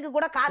மாட்டுக்கு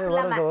கூட காசு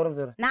இல்லாம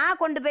நான்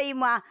கொண்டு போய்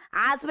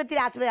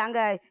ஆஸ்பத்திரி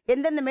அங்க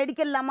எந்தெந்த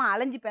மெடிக்கல் இல்லாம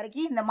அலைஞ்சு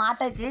பிறக்கி இந்த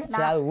மாட்டுக்கு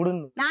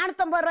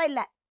 450 ரூபாய்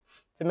இல்ல.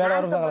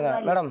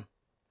 மேடம்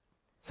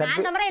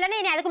அந்த முறை இல்லைன்னா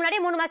நீ அதுக்கு முன்னாடி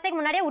 3 மாசத்துக்கு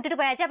முன்னாடியே விட்டுட்டு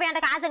போயாச்சு. அப்ப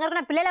என்கிட்ட காசு எங்க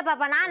நான் பிள்ளைல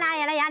பாப்பேனா நான்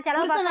ஏன்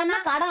செலவு புருஷன்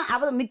கடன்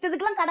அவ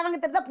மித்ததுக்குலாம் கடன் வாங்க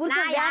தெரிஞ்சா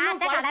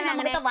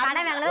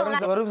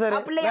புருஷன்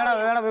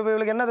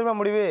இவளுக்கு என்ன தெரியுமா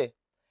முடிவு?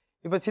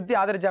 இப்ப சித்தி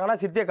ஆதரிச்சாங்கன்னா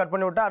சித்தியை கட்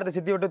பண்ணி விட்டா அடுத்த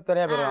சித்தி விட்டு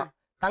தனியா போயிடுவான்.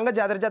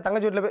 தங்கச்சி ஆதரிச்சா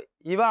தங்கச்சி வீட்டுல போய்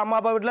இவ அம்மா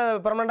அப்பா வீட்டுல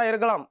பெர்மனண்டா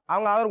இருக்கலாம்,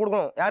 அவங்க ஆதரவு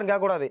கொடுக்கணும், யாரும்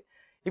கேட்க கூடாது.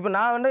 இப்ப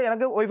நான் வந்து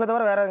எனக்கு ஒய்ஃபை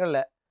தவிர வேற எங்க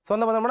இல்ல,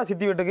 சொந்த பந்தம்னா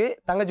சித்தி வீட்டுக்கு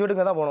தங்கச்சி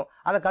வீட்டுக்கு தான் போகணும்.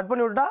 அதை கட்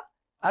பண்ணி விட்டா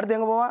அடுத்து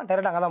எங்க போவான்?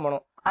 டேரக்டா அங்கே தான்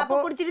போகணும். அப்போ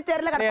குடிச்சிட்டு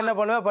தெரியல என்ன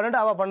பண்ணுவேன் பண்ணிட்டு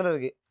அவ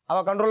பண்ணதுக்கு அவ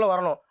கண்ட்ரோல்ல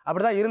வரணும்.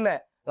 அப்படிதான் இருந்தேன்.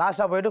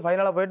 லாஸ்டா போயிட்டு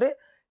ஃபைனலா போயிட்டு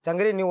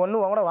சங்கரி நீ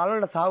ஒன்னும் உங்களோட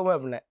வாழ்நாள சாகுமே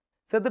அப்படின்னு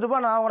செத்துட்டுப்பா,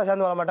 நான் அவங்கள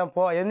சேர்ந்து வர மாட்டேன்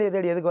போ, என்ன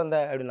தேடி எதுக்கு வந்த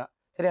அப்படின்னா.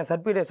 சரியா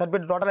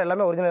சர்டிபிகேட் டோட்டல்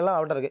எல்லாமே ஒரிஜினல் எல்லாம்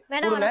அவுட் இருக்கு.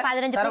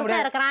 15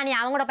 நிமிஷம் இருக்கறான், நீ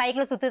அவங்களோட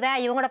பைக்ல சுத்துத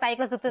இவங்களோட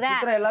பைக்ல சுத்துத,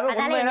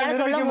 அதனால என்னால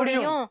சொல்ல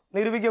முடியும்,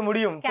 நிரூபிக்க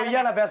முடியும்.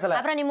 பொய்யா நான் பேசல.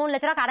 அப்புறம் நீ 3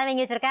 லட்சம் ரூபாய் கடன்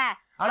வாங்கி வச்சிருக்க,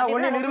 ஆனா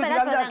ஒண்ணு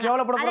நிரூபிச்சாங்க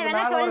கேவலப்படக்கூடாது.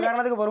 நான் ஒரு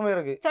காரணத்துக்கு பொறுமை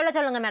இருக்கு.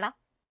 சொல்லுங்க மேடம்.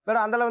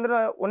 மேடம் அந்தல வந்து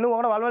ஒண்ணு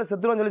உங்களோட வாழ்வால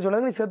செத்துருன்னு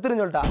சொன்னது நீ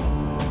செத்துருன்னு சொல்லிட்டா.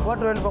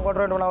 கோட்டர்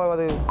வேண்டு நான்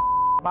அது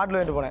பாட்டில்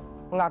வேண்டு போனேன்.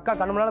 உங்க அக்கா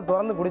கண்ணு முன்னால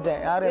திறந்து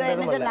குடிச்சேன். யாரு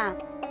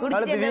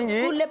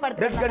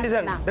டெட்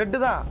கண்டிஷன் டெட்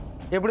தான்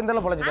எப்படி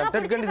இருந்தாலும் பொழைச்சிட்டேன்.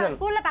 டெட் கண்டிஷன்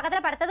ஸ்கூல்ல பக்கத்துல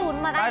படுத்தது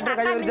உண்மைதான்.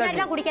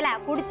 முன்னாடிலாம் குடிக்கல,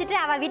 குடிச்சிட்டு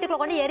அவ வீட்டுக்குள்ள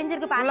கொண்டு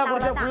எரிஞ்சிருக்கு பாத்தா.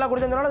 ஃபுல்லா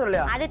குடிச்சேன்னு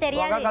சொல்லியா? அது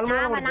தெரியாது,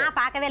 நான்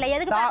பார்க்கவே இல்லை.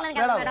 எதுக்கு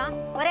பார்க்கலன்னு மேடம்?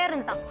 ஒரே ஒரு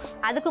நிமிஷம்.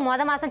 அதுக்கு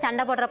மாசம்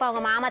சண்டை போடுறப்ப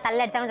அவங்க மாமா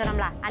தள்ள அடிச்சாங்கன்னு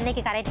சொன்னோம்ல,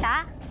 அன்னைக்கு கரெக்டா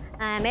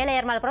மேலே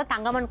ஏர்மலப்புறம்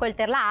தங்கம்மன் கோயில்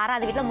தெருல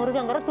 6வது வீட்டுல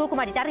முருகங்கரும் தூக்கு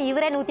மாட்டிட்டாரு.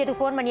 இவரே 108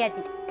 போன்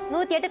பண்ணியாச்சு.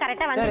 108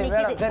 கரெக்டா வந்து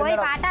நிக்குது.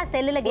 போய் பாட்டா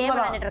செல்லுல கேம்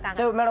விளையாண்டுட்டு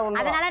இருக்காங்க.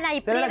 அதனால நான்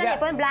இப்படி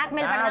எப்பவும்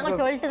பிளாக்மெயில்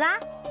பண்ணாங்கன்னு சொல்லிட்டு தான்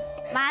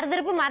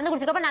மருந்து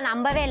குடிச்சப்ப நான்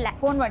நம்பவே இல்ல.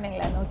 போன்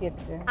பண்ணீங்களா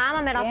 108க்கு? ஆமா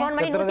மேடம், போன்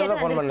பண்ணி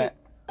 108 போன் பண்ணேன்.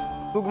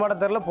 தூக்கு மாட்ட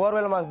தெரியல,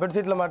 போர்வேல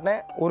பெட்ஷீட்ல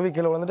மாட்டேன், ஒரு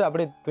வீக்கில வந்துட்டு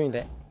அப்படியே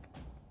தூங்கிட்டேன்.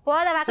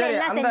 போத வாக்க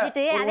எல்லாம்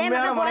செஞ்சுட்டு அதே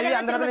மாதிரி போத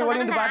அந்த நேரத்துல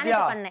ஓடி வந்து பாத்தியா?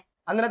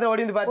 அந்த நேரத்துல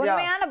ஓடி வந்து பாத்தியா?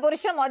 உண்மையான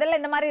புருஷன் முதல்ல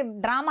இந்த மாதிரி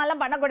டிராமா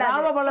எல்லாம் பண்ண கூடாது.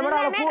 டிராமா பண்ணல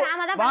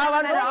மேடம். வா வா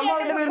அம்மா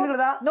கிட்ட போய்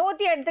இருந்துடா.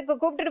 108க்கு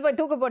கூப்பிட்டுட்டு போய்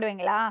தூக்கு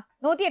போடுவீங்களா?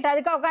 108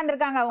 அதுக்கு உட்கார்ந்து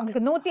இருக்காங்க.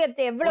 உங்களுக்கு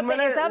 108 எவ்வளவு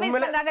பெரிய சர்வீஸ்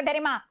பண்றாங்க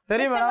தெரியுமா?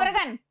 தெரியும்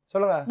முருகன்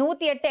சொல்லுங்க.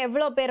 108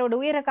 எவ்வளவு பேரோட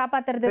உயிரை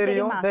காப்பாத்துறது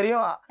தெரியுமா?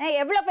 தெரியும்.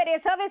 எவ்வளவு பெரிய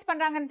சர்வீஸ்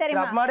பண்றாங்கன்னு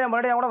தெரியுமா? அம்மாடி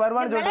அம்மாடி அவங்க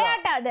வருவான்னு சொல்றாங்க.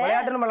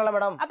 விளையாட்டுன்னு பண்ணல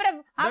மேடம். அப்புறம்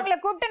அவங்கள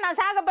கூப்பிட்டு நான்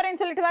சாக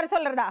போறேன்னு சொல்லிட்டு வர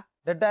சொல்றதா?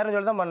 டெட்டாயிரம்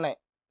சொல்லி தான் பண்ணேன்.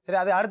 சரி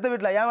அது அடுத்த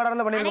வீட்ல ஏன் விட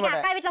இருந்தா பண்ணிருக்க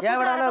மாட்டேன். ஏன்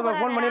விட இருந்தா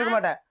ஃபோன் பண்ணிருக்க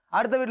மாட்டேன்.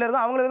 அடுத்த வீட்ல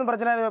இருக்கும் அவங்களுக்கு எதுவும்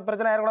பிரச்சனை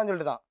ஆயிரக்கூடாதுன்னு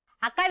சொல்லிட்டு தான்.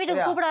 அக்கா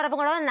வீட்டுக்கு கூப்பிட வரப்ப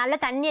கூட நல்ல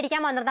தண்ணி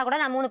அடிக்காம வந்திருந்தா கூட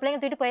நான் 3 பிள்ளைங்க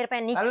தூக்கிட்டு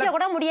போயிருப்பேன். நிக்க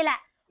கூட முடியல.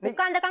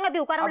 உட்கார்ந்துருக்காங்க,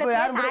 அப்படி உட்கார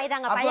முடியல,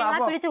 ஆயிதாங்க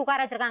பையன்லாம் பிடிச்சு உட்கார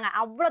வச்சிருக்காங்க.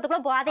 அவ்வளவுக்குள்ள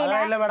போதையில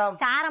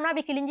சாரம்லாம்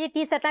அப்படி கிழிஞ்சி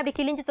டிஷர்ட்லாம் அப்படி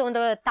கிழிஞ்சு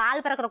இந்த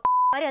தாள் பறக்கிற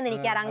மாதிரி வந்து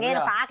நிக்கிறாங்க.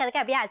 என்ன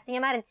பாக்கிறதுக்கு அப்படியே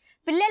அசிங்கமா இருந்து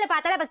பிள்ளைல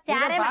பார்த்தாலே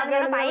சேரே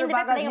பயந்து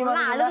பிள்ளைங்க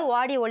அழுது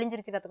ஓடி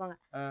ஒளிஞ்சிருச்சு பாத்துக்கோங்க.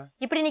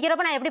 இப்படி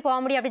நிக்கிறப்ப நான் எப்படி போக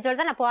முடியும் அப்படின்னு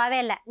சொல்லிட்டு நான் போகவே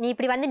இல்லை. நீ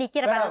இப்படி வந்து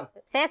நிக்கிற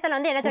சேஸ்தல்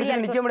வந்து என்ன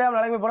சொல்லி நிக்க முடியாம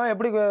நிலைமை போனா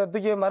எப்படி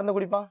தூக்கி மருந்து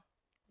குடிப்பான்?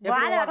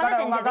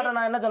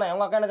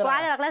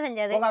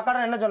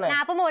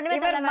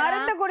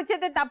 மருந்து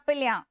குடிச்சது தப்பு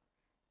இல்லையா?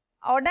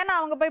 உடனே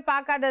அவங்க போய்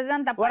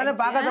பாக்காததுதான் தப்பு. உடனே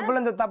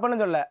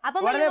தப்புன்னு சொல்ல.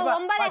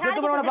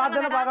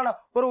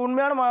 ஒரு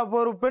உண்மையான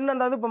ஒரு பெண்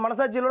அந்த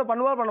மனசாட்சியோட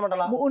பண்ணுவா பண்ண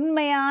மாட்டான்.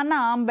 உண்மையான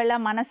ஆம்பளை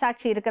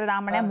மனசாட்சி இருக்கிற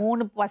ஆம்பளை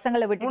 3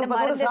 பசங்களை விட்டு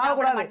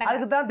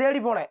அதுக்கு தான்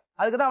தேடி போனேன்.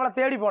 அதுக்கு தான் அவளை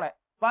தேடி போனேன்.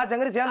 பா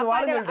சங்கரி சேர்ந்து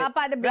வாழுங்க. அப்ப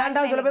அது பிளாக்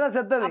சொல்ல போய் தான்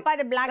செத்தது. அப்ப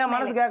அது பிளாக்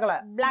மனசு கேட்கல.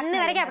 பிளாக்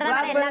வரைக்கும்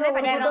அப்படிதான் எல்லாமே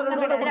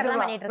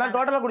பண்ணிட்டு நான்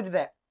டோட்டலா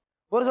குடிச்சிட்டேன்.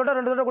 ஒரு சொட்ட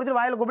 2 சொட்ட குடிச்சு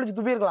வாயில கொப்பளிச்சு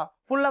துப்பி இருக்கலாம்.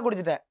 ஃபுல்லா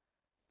குடிச்சிட்டேன்.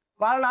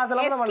 வாழ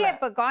ஆசைலாம் பண்ணல.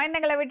 இப்ப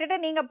குழந்தைகளை விட்டுட்டு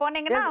நீங்க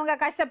போனீங்கன்னா அவங்க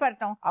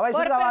கஷ்டப்பட்டோம். அவ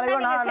இஷ்டத்துக்கு அவளையோ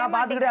நான்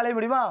பாத்துக்கிட்டே அலைய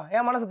முடியுமா?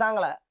 என் மனசு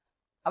தாங்கல.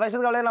 அவ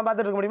இஷ்டத்துக்கு அவளையோ நான்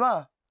பாத்துட்டு இருக்க முடியுமா?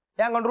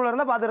 என் கண்ட்ரோல்ல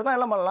இருந்தா பாத்துருக்கலாம்,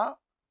 எல்லாம் பண்ணலாம்.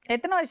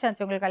 எத்தனை வருஷம்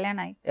ஆச்சு உங்களுக்கு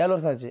கல்யாணம் ஆகி? 7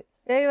 வருஷம் ஆச்சு.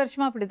 7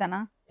 வருஷமா அப்படிதானா?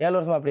 7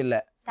 வருஷமா அப்படி இல்ல.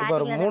 இப்ப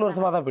ஒரு 3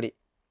 வருஷமா தான் அப்படி.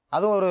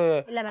 அதுவும் ஒரு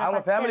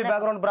அவங்க ஃபேமிலி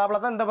பேக்ரவுண்ட்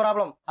ப்ராப்ளம் தான் இந்த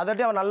ப்ராப்ளம்.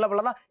 அதட்டி அவ நல்ல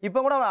பிள்ளை தான்.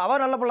 இப்ப கூட அவ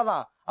நல்ல பிள்ளை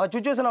தான். அவ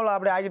சுச்சுவேஷன் அவளை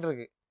அப்படி ஆகிட்டு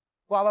இருக்கு.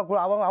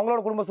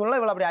 அவங்களோட குடும்ப சூழ்நிலை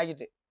இவளை அப்படி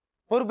ஆகிட்டு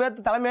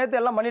பொறுப்பேற்று தலைமையேற்று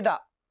எல்லாம்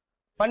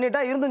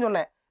பண்ணிட்டா இருந்துன்னு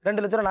சொன்னேன்.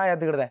 2 லட்சம் நான்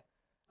ஏற்றுக்கிடுதேன்,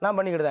 நான்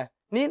பண்ணிக்கிடுதேன்.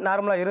 நீ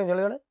நார்மலாக இருன்னு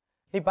சொல்லி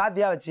நீ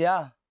பாத்தியா வச்சியா?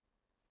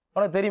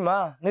 உனக்கு தெரியுமா?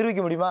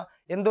 நிரூபிக்க முடியுமா?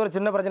 எந்த ஒரு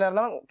சின்ன பிரச்சனை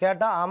இருந்தாலும்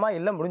கேட்டா ஆமா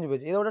இல்ல முடிஞ்சு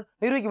போச்சு. இதோட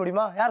நிரூபிக்க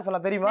முடியுமா? யார் சொன்னா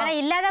தெரியுமா?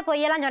 இல்லாத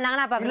பொய்யெல்லாம்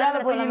சொன்னாங்கன்னா அப்ப இல்லாத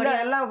பொய் இல்ல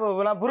எல்லாம்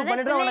நான் ப்ரூவ்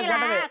பண்ணிட்டு உனக்கு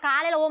கேட்டது.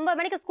 காலையில 9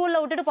 மணிக்கு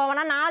ஸ்கூல்ல விட்டுட்டு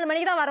போவானா, 4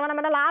 மணிக்கு தான் வருவானா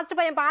மேடம். லாஸ்ட்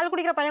பையன் பால்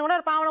குடிக்கிற பையன் கூட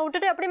இருப்பான். அவனை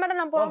விட்டுட்டு எப்படி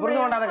மேடம் நான் போவேன்?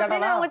 புரிஞ்ச வேண்டாத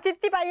கேட்டானா? அவன்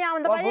சித்தி பையன்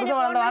அந்த பையன் புரிஞ்ச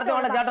வேண்டாத வார்த்தை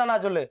வேண்டாம் கேட்டானா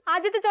சொல்லு.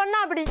 அஜித்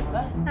சொன்னா அப்படி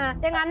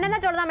எங்க அண்ணன்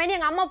தான் சொல்றதா மேடம்.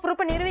 எங்க அம்மா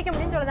ப்ரூஃப் நிரூபிக்க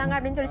முடியும்னு சொல்றாங்க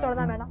அப்படின்னு சொல்லி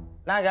சொல்றதா மேடம்.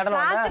 நான் கேட்டேன்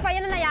லாஸ்ட்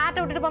பையனை நான் யார்ட்ட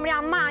விட்டுட்டு போக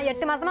முடியும்? அம்மா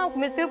 8 மாசமா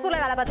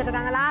திருப்பூர்ல வேலை பார்த்துட்டு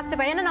இருக்காங்க. லாஸ்ட்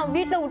பையனை நான்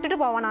வீட்டுல விட்டுட்டு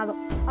போவேன்.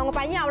 அதுவும் அவங்க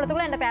பையன்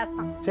அவ்வளவுக்குள்ள என்ன பேசுறான்.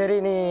 சரி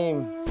நீ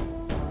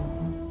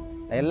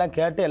எல்லாம்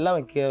கேட்டு எல்லாம்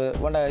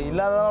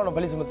இல்லாததான் உன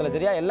பழி சுமத்தல.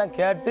 சரியா? எல்லாம்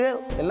கேட்டு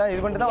எல்லாம்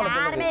இது பண்ணிட்டு தான்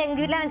யாருமே எங்க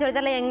வீட்டுல சொல்லி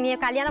தரல. எங்க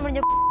கல்யாணம்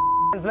முடிஞ்ச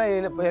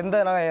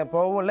எந்த நான்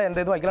போகவும் இல்லை, எந்த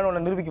இதுவும் வைக்கலாம்னு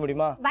உன்னை நிரூபிக்க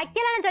முடியுமா?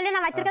 வைக்கலாம்னு சொல்லி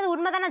நான் வச்சிருக்கிறது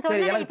உண்மைதான். நான்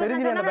சொல்றேன். எனக்கு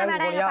தெரிஞ்சு என்ன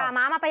பேங்க் போனியா?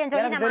 மாமா பையன்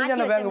சொல்லி நான் தெரிஞ்சு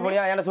என்ன பேங்க்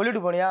போனியா? என்ன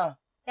சொல்லிட்டு போனியா?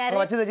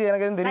 வச்சது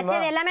எனக்கு எதுவும் தெரியுமா?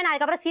 எல்லாமே நான்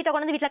அதுக்கப்புறம் சீட்டை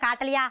கொண்டு வந்து வீட்டுல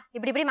காட்டலையா?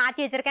 இப்படி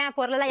மாத்தி வச்சிருக்கேன்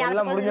பொருள்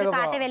எல்லாம்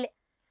காட்டவே இல்லை.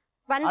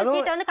 வந்து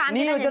சீட்டை வந்து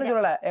நீ வச்சேன்னு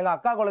சொல்லல. எங்க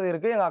அக்கா குலது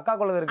இருக்கு, எங்க அக்கா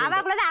குலது இருக்கு. அவ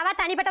குலது அவ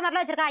தனிப்பட்ட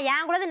முறையில வச்சிருக்கா,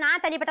 என் குலது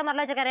நான் தனிப்பட்ட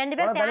முறையில வச்சிருக்கேன். 2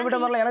 பேரும் தனிப்பட்ட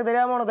முறையில எனக்கு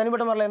தெரியாம உனக்கு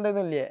தனிப்பட்ட முறையில எந்த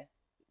இதுவும் இல்லையே.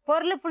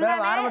 பொருள்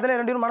ஃபுல்லாவே ஆரம்பத்துல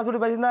 2 பேரும் மனசு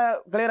விட்டு பேசினா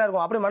கிளியரா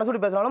இருக்கும். அப்படி மனசு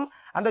விட்டு பேசினாலும்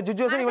அந்த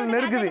சிச்சுவேஷன் இவளுக்கு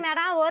நெருக்குது.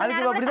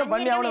 அதுக்கு அப்படிதான்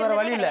பண்ணி அவனு வேற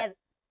வழி இல்ல.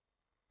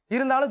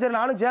 இருந்தாலும் சரி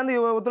நானும் சேர்ந்து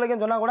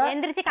ஒத்துழைக்கன்னு சொன்னா கூட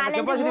எந்திரிச்சு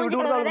காலையில மூஞ்சி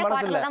கழுவுறதே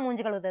குவாட்டர்ல தான்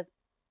மூஞ்சி கழுவுறது.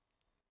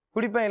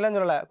 குடிப்பேன் இல்லைன்னு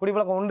சொல்லல,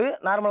 குடிப்பழக்கம் உண்டு,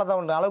 நார்மலா தான்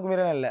உண்டு, அளவுக்கு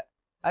மீறவே இல்லை.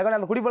 அதுக்கான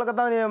அந்த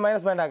குடிப்பழக்கத்தான் நீ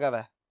மைனஸ் பாயிண்ட் ஆக்காத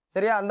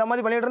சரியா. அந்த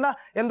மாதிரி பண்ணிட்டு இருந்தா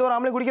எந்த ஒரு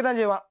ஆம்பளையும் குடிக்க தான்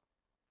செய்வான்.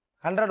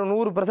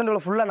 100%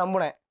 இவ்வளோ ஃபுல்லாக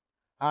நம்பினேன்.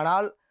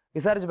 ஆனால்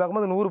விசாரிச்சு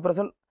பார்க்கும்போது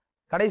 100%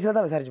 கடைசியில்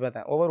தான் விசாரிச்சு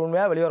பார்த்தேன். ஒவ்வொரு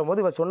உண்மையாக வெளியே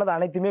வரும்போது இவ சொன்னது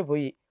அனைத்துமே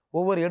போய்,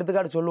 ஒவ்வொரு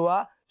எடுத்துக்காட்டு சொல்லுவா,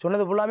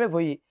 சொன்னது ஃபுல்லாமே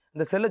போய்.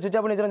 இந்த செல்லை சுவிட்ச்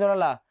ஆஃப் பண்ணி வச்சுருன்னு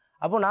சொன்னல,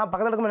 அப்போ நான்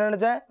பக்கத்தில் இருக்கும் என்ன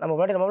நினச்சேன், நம்ம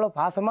பாட்டி நம்மள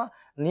பாசமாக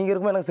நீங்கள்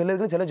இருக்கும் எனக்கு செல்லு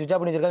இருக்குன்னு செல்லை சுவிட்ச்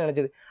ஆஃப் பண்ணி வச்சிருக்கான்னு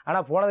நினச்சது.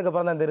 ஆனால்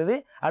போனதுக்கப்புறம் தான் தெரியுது,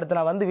 அடுத்து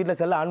நான் வந்து வீட்டில்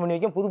செல்லை ஆன் பண்ணி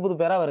வைக்க புது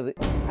பேராக வருது.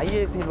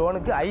 ஐஏசி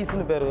லோனுக்கு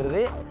ஐஸ்னு பேர்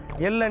வருது,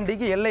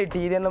 எல்என்டிக்கு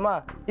எல்ஐடி. இது என்னமா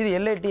இது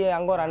எல்ஐடி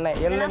அங்கே ஒரு அண்ணன்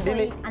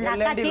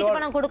எல்என்டி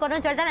லோன்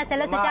கொடுக்கணும்னு சொல்லிட்டு நான்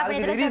செல்லை சுவிட்ச் ஆஃப்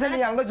பண்ணி ரீசன்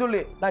நீ அங்கே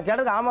சொல்லு. நான்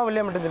கேட்டது ஆமா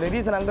இல்லையா மட்டும் சொல்லு,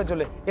 ரீசன் அங்கே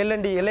சொல்லு.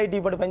 எல்என்டி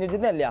எல்ஐடி போட்டு பஞ்சு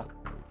வச்சிருந்தேன் இல்லையா,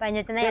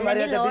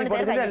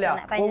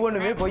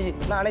 ஒவ்வொன்றுமே போய்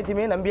நான்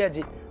அனைத்துமே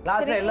நம்பியாச்சு.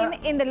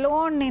 இந்த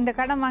லோன் இந்த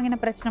கடன் வாங்கின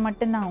பிரச்சனை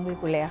மட்டும்தான்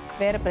உங்களுக்கு இல்லையா?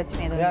 வேற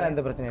பிரச்சனை எதுவும்? வேற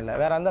எந்த பிரச்சனையும் இல்லை.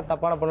 வேற எந்த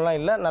தப்பான பொண்ணுலாம்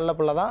இல்லை, நல்ல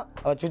பிள்ளை தான்.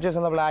 அவ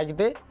சுச்சுவேஷன் பிள்ளை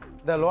ஆக்கிட்டு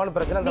இந்த லோன்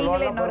பிரச்சனை இந்த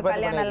லோன்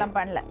எல்லாம்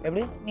பண்ணல.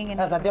 எப்படி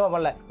நீங்க சத்தியமா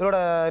பண்ணல. இவரோட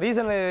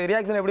ரீசன்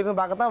ரியாக்ஷன் எப்படி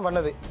இருக்குன்னு பார்க்கத்தான்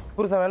பண்ணது.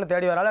 புருஷன் வேணும்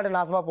தேடி வராளா,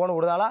 நாசமா போன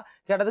விடுதாளா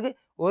கேட்டதுக்கு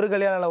ஒரு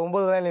கல்யாணம் இல்லை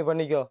 9 கல்யாணம் நீ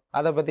பண்ணிக்கோ,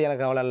 அதை பத்தி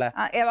எனக்கு அவளை இல்ல.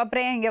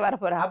 அப்புறம் இங்க வர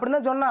போறா அப்படின்னு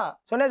தான்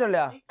சொன்னே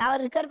சொல்லியா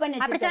அவர் ரெக்கார்ட்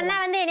பண்ணி அப்படி சொன்னா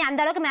வந்து நீ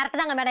அந்த அளவுக்கு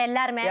மிரட்டுதாங்க மேடம்.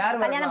 எல்லாருமே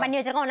கல்யாணம் பண்ணி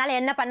வச்சிருக்கோம், உன்னால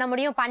என்ன பண்ண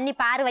முடியும், பண்ணி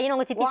பாரு வைன்னு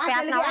உங்க சித்தி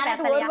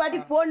பேசினாங்க. ஒரு வாட்டி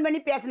போன் பண்ணி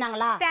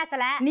பேசினாங்களா?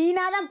 பேசல.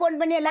 நீனா தான் போன்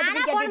பண்ணி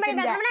எல்லாத்துக்கும் கேட்டுட்டு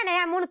இருந்த.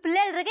 நான் 3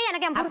 பிள்ளைகள் இருக்கு,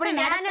 எனக்கு என் அப்படி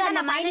புருஷன் நடக்க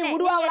அந்த மைனி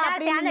உருவாவல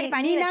அப்படி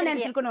நீனா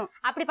நினைச்சிருக்கணும்.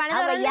 அப்படி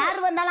பண்ணது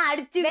யார் வந்தாலும்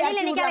அடிச்சு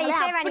வெளியில நிக்கல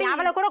இசைவாணி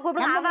அவளை கூட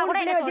கூப்பிடுங்க. அவ கூட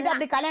என்ன வச்சிட்டு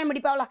அப்படி கல்யாணம்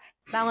முடிப்பாவல.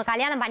 அவங்க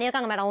கல்யாணம்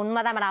பண்ணிருக்காங்க மேடம்,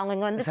 உண்மைதான் மேடம். அவங்க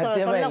இங்க வந்து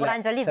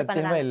சொல்லக்கூடாதுன்னு சொல்லி இது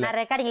பண்ணாங்க. நான்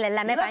ரெக்கார்டிங்ல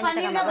எல்லாமே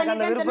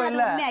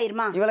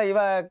ஆயிருமா?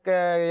 இவ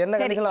என்ன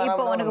கண்டிஷன்ல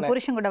இப்போ உனக்கு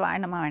புருஷன் கூட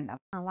வாழணுமா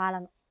வேண்டாம்?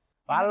 வாழணும்.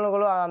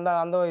 வாழணுக்குள்ள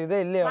அந்த இதே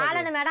இல்லையே.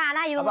 வாழணும் மேடம்.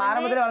 ஆனா இவங்க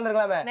ஆரம்பத்திலே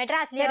வாழ்ந்துருக்கலாமே.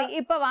 மெட்ராஸ்ல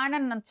இப்ப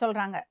வாழணும்னு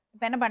சொல்றாங்க.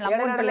 இப்ப என்ன பண்ணலாம்?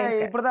 3 பிள்ளை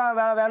இருக்கு.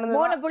 இப்படிதான் வேணும்.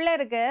 3 பிள்ளை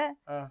இருக்கு.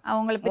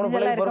 அவங்களுக்கு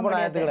பிரிஞ்செல்லாம் இருக்க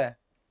முடியாது.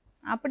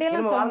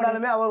 அப்படியெல்லாம்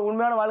வாழ்ந்தாலுமே அவர்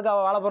உண்மையான வாழ்க்கை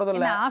அவ வாழ போறது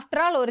இல்ல.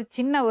 ஆஃப்டர் ஆல் ஒரு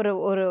சின்ன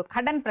ஒரு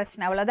கடன்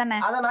பிரச்சனை அவ்வளவுதானே.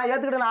 அத நான்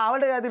ஏத்துக்கிட்டேன். நான்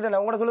அவள்ட்ட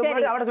ஏத்துக்கிட்டேன். உங்கட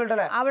சொல்லுங்க அவட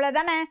சொல்லிட்டேன்.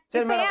 அவ்வளவுதானே.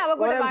 இப்பயே அவ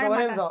கூட வாழ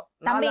மாட்டாங்க.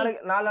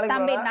 நாளைக்கு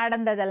தம்பி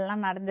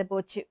நடந்ததெல்லாம் நடந்து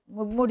போச்சு.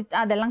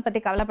 அதெல்லாம்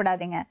பத்தி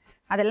கவலைப்படாதீங்க.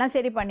 அதெல்லாம்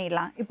சரி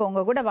பண்ணிடலாம். இப்போ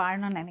உங்க கூட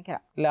வாழணும்னு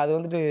நினைக்கிறேன். இல்ல அது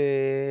வந்துட்டு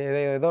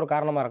ஏதோ ஒரு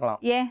காரணமா இருக்கலாம்.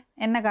 ஏன்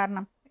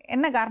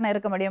என்ன காரணம்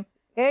இருக்க முடியும்?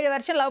 7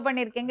 வருஷம் லவ்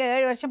பண்ணிருக்கீங்க,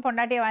 7 வருஷம்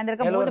பொண்டாட்டியா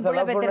வாழ்ந்திருக்க, 3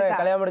 புள்ள பெத்திருக்கா.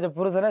 கல்யாணம் முடிச்ச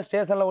புருஷனை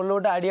ஸ்டேஷன்ல உள்ள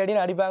விட்டு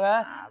அடின்னு அடிப்பாங்க.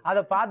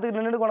 அத பாத்துட்டு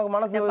நின்னுட்டு உனக்கு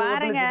மனசு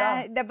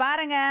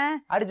பாருங்க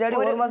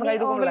அடிச்சு 1 மாசம்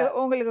கைது போகல.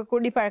 உங்களுக்கு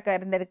குடிப்பழக்கம்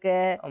இருந்திருக்கு,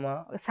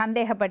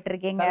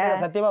 சந்தேகப்பட்டிருக்கீங்க.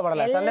 சத்தியமா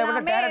படல.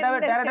 சந்தேகப்பட்டு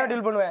டேரக்டா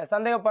டீல் பண்ணுவேன்.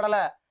 சந்தேகப்படல.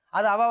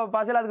 அது அவ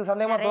பாசையில அதுக்கு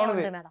சந்தேகமா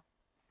தோணுது.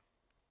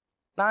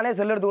 நானே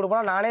செல் எடுத்து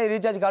கொடுப்பேன், நானே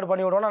ரீசார்ஜ் கார்டு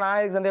பண்ணி விடுவேன். நான்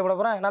எதுக்கு சந்தேகப்பட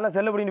போறேன்? நான் தான்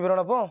செல்லு பிடிட்டு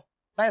போயிடுவேன். அப்போ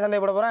நான்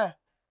சந்தேகப்பட போறேன்?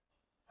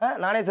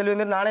 நானே செல்வி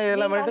வந்து நானே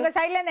எல்லாம் உங்க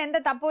சைடுல இருந்து எந்த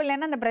தப்பும்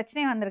இல்லைன்னா அந்த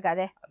பிரச்சனையே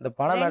வந்திருக்காதே. அந்த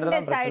பணம் மேட்டர்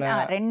தான் பிரச்சனை.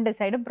 2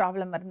 சைடும்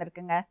ப்ராப்ளம்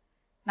இருந்திருக்குங்க.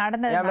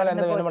 நடந்து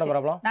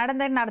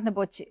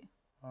போச்சு.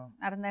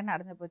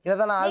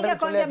 இத நான் ஆல்ரெடி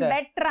கொஞ்சம் சொல்லியாச்சு.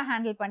 பெட்டரா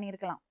ஹேண்டில்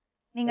பண்ணிருக்கலாம்.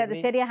 நீங்க அது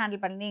சரியா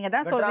ஹேண்டில் பண்ணி நீங்க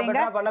தான்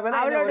சொல்றீங்க.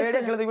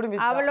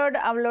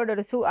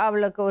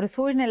 அவளுக்கு ஒரு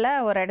சூழ்நிலை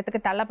ஒரு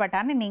இடத்துக்கு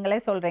தள்ளப்பட்டான்னு நீங்களே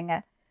சொல்றீங்க.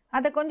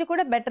 அதை கொஞ்சம்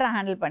கூட பெட்டரா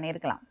ஹேண்டில்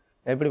பண்ணிருக்கலாம்.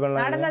 எப்படி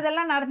பண்ணலாம்?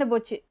 நடந்ததெல்லாம் நடந்து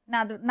போச்சு.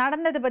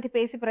 நடந்ததை பத்தி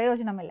பேசி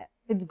பிரயோஜனம் இல்லை.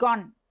 இட்ஸ்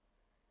கான்.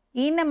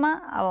 இனமா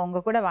அவ உங்க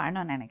கூட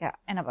வாழணும்னு நினைக்கிறா.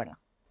 என்ன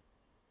பண்ணலாம்?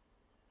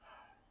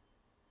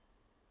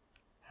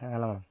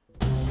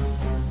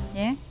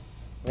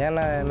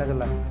 ஏன்னா என்ன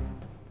சொல்ல,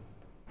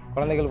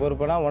 குழந்தைகள்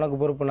பொறுப்புனா உனக்கு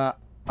பொறுப்புனா,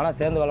 ஆனா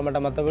சேர்ந்து வாழ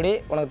மாட்டேன். மற்றபடி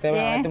உனக்கு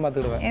தேவையான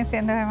மாத்திடுவேன். ஏன்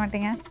சேர்ந்து வாழ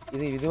மாட்டீங்க?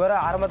 இதுவரை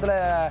ஆரம்பத்துல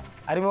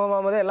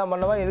அறிமுகமாகும்போதே எல்லாம்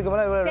பண்ணுவா. இதுக்கு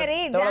மேல சரி,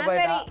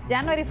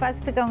 ஜனவரி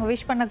 1 அவங்க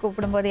விஷ் பண்ண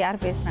கூப்பிடும் போது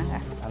யார் பேசுனாங்க?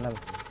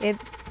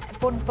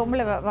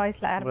 பொம்பளை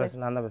வாய்ஸ்ல யார்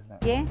பேசுனாங்க? நான் தான்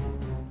பேசுனேன். ஏன்?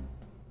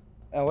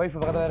 என் ஒய்ஃப்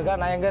பக்கத்துல இருக்கா,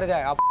 நான் எங்க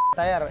இருக்கேன்,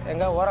 தயார்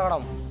எங்க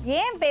ஓரகடம்.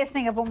 ஏன்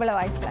பேசுனீங்க பொம்பளை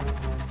வாய்ஸ்ல?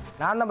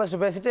 நான் தான்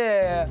ஃபர்ஸ்ட் பேசிட்டு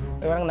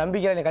எனக்கு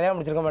நம்பிக்கை நீ கல்யாணம்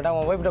முடிச்சிருக்க மாட்டேன்,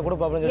 உன் ஒய்ஃப்ட்ட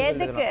கொடுப்பா அப்படின்னு சொல்லி.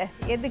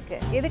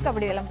 எதுக்கு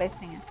அப்படி எல்லாம்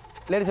பேசுனீங்க?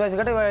 லேடிஸ் வாய்ஸ்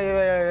கிட்ட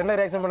என்ன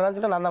ரியாக்ஷன் பண்ணதான்னு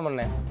சொல்லிட்டு நான் தான்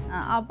பண்ணேன்.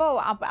 அப்போ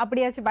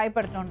அப்படியாச்சும்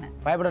பயப்படணும்னு?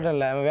 பயப்படட்டும்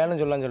இல்லை,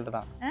 வேணும்னு சொல்லலாம்னு சொல்லிட்டு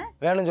தான்.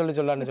 வேணும்னு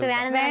சொல்லான்னு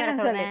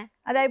சொல்லி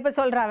அதான் இப்ப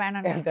சொல்றா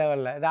வேணும்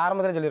தேவையில்ல. இது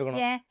ஆரம்பத்துல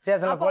சொல்லிருக்கணும்.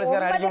 ஸ்டேஷன்ல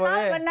போலீஸ்கார அடிக்கும்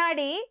போது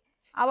முன்னாடி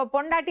அவ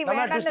பொண்டாட்டி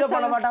டிஸ்டர்ப்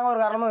பண்ண மாட்டாங்க ஒரு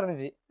காரணமும்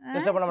இருந்துச்சு.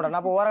 டிஸ்டர்ப் பண்ண மாட்டாங்க.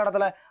 அப்போ ஓர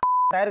இடத்துல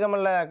டயர்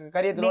கம்மல்ல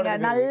கரியத்துல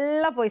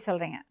நல்லா போய்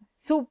சொல்றீங்க.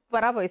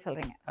 சூப்பரா போய்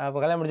சொல்றீங்க. அப்ப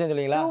கல்யாணம் முடிச்சேன்னு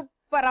சொல்றீங்களா?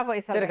 சூப்பரா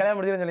போய் சொல்றீங்க. சரி கல்யாணம்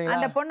முடிச்சேன்னு சொல்றீங்களா?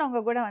 அந்த பொண்ணு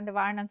உங்க கூட வந்து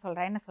வாழணும்னு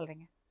சொல்றா. என்ன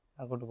சொல்றீங்க?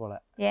 நான் கூட்டி போல.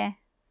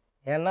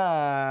 ஏன்னா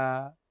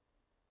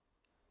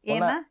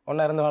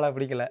ஒண்ணா இருந்து வாழ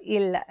பிடிக்கல.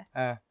 இல்ல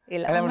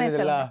கல்யாணம்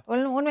முடிச்சல.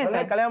 உண்மை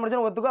சொல்லுங்க. கல்யாணம்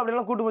முடிச்சா ஒத்துக்கோ அப்படி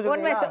எல்லாம் கூட்டி போய்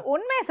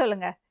உண்மை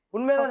சொல்லுங்க.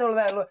 உண்மைதான்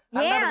சொல்றேன்.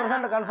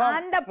 100% கன்ஃபார்ம்.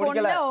 அந்த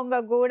பொண்ணு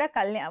உங்க கூட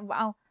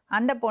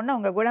அந்த பொண்ணு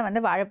உங்க கூட வந்து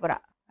வாழ போறா.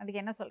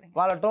 அதுக்கு என்ன சொல்றீங்க?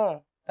 வாழட்டும்.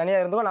 தனியா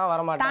இருந்தோ நான்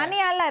வர மாட்டேன்.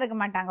 தனியாலாம் இருக்க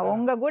மாட்டாங்க.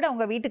 உங்க கூட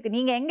உங்க வீட்டுக்கு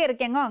நீங்க எங்க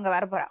இருக்கீங்க அங்க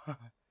வர போறா.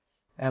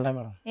 வேண்டாம்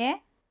மேடம். ஏன்?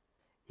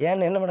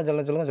 ஏன்னு என்ன மேடம்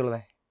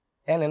சொல்லுங்கள்.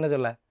 ஏன்னு என்ன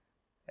சொல்ல?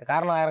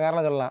 காரணம் 1000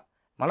 காரணம் சொல்லலாம்.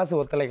 மனசு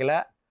ஒத்துழைக்கல,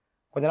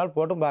 கொஞ்ச நாள்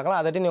போட்டும் பார்க்கலாம்.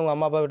 அதட்டி நீ உங்கள்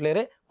அம்மா அப்பா வீட்டில்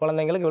இரு,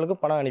 குழந்தைங்களுக்கு இவளுக்கு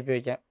பணம் அனுப்பி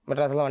வைக்கேன்.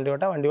 மெட்ராஸில் வண்டி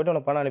ஓட்ட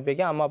உனக்கு பணம் அனுப்பி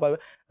வைக்கேன். அம்மா அப்பா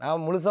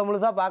நான்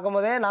முழுசாக பார்க்கும்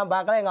போதே நான்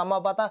பார்க்கல. எங்கள் அம்மா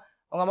அப்பா தான்,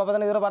 உங்கள் அம்மா அப்பா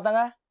தானே இதுவரை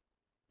பார்த்தாங்க.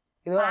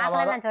 இதுவரை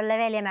நான்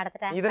சொல்லவே இல்லையா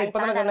மேடத்திட்ட? இதில் இப்போ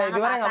தானே சொன்னேன்,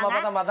 இதுவரை எங்கள் அம்மா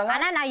அப்பா தான் பார்த்தாங்க.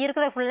 ஆனா நான்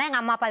இருக்கிறது ஃபுல்லா எங்க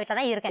அம்மா அப்பா வீட்டுல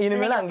தான் இருக்கேன்.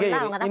 இனிமேல் அங்கே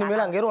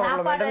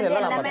சாப்பாடு வந்து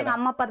எல்லாமே எங்க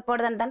அம்மா அப்பா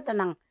போடுதான்னு தானே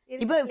சொன்னாங்க.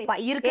 இப்போ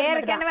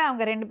ஏற்கனவே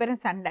அவங்க 2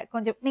 பேரும் சண்டை.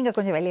 நீங்க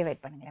கொஞ்சம் வெளியே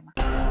வெயிட் பண்ணுங்களேம்மா.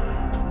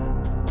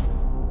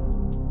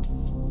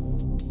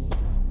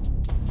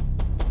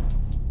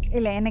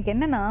 இல்ல எனக்கு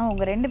என்னன்னா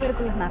உங்க 2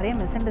 பேருக்குள்ள நிறைய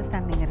மிஸ்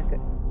அண்டர்ஸ்டாண்டிங் இருக்கு.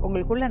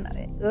 உங்களுக்குள்ள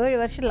 7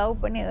 வருஷம் லவ்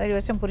பண்ணி 7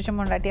 வருஷம் புருஷன்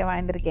பொண்டாட்டியா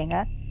வாழ்ந்திருக்கீங்க.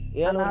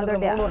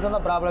 7 வருஷம்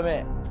தான் ப்ராப்ளமே.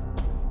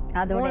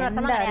 அதோட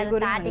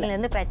ஸ்டார்டிங்ல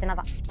இருந்து பிரச்சனை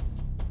தான்.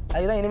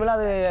 அதுதான் இனிமேல்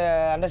அது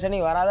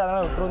அண்டர்ஸ்டாண்டிங் வராது.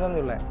 அதனால விட்டுருன்னு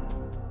சொல்லேன்.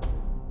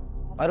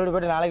 மறுபடியும்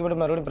போய்ட்டு நாளைக்கு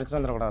போய்ட்டு மறுபடியும் பிரச்சனை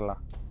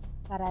வந்துடக்கூடாதுலாம்.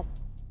 வராது.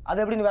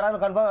 அது எப்படி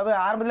வராது?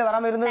 கன்ஃபார்ம் ஆரம்பத்தில்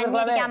வராமல்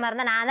தண்ணி அடிக்காம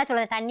இருந்தா நான் தான்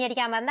சொல்லுவேன். தண்ணி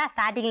அடிக்காம இருந்தா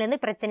ஸ்டார்டிங்ல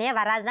இருந்து பிரச்சனையே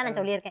வராதுதான் நான்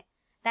சொல்லியிருக்கேன்.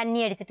 தண்ணி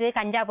அடிச்சுட்டு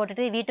கஞ்சா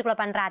போட்டுட்டு வீட்டுக்குள்ள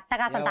பண்ற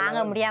அட்டகாசம் தாங்க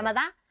முடியாம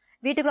தான்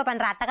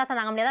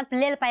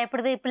பிள்ளைகள்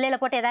பயப்படுது. பிள்ளைகளை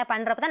போட்டு ஏதாவது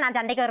பண்றப்பதான் நான்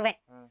சண்டைக்கு வருவேன்.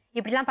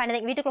 இப்படிலாம் பண்ணுது.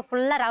 வீட்டுக்குள்ள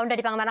ஃபுல்லா ரவுண்ட்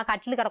அடிப்பாங்க. மேடம்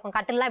கட்டில் கிடக்கும்.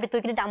 கட்டிலாம் அப்படி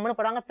தூக்கிட்டு அம்முன்னு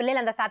போடுவாங்க.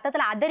 பிள்ளைகள் அந்த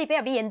சத்தத்துல அதறி போய்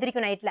அப்படியே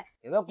எந்திரிக்கும் நைட்ல.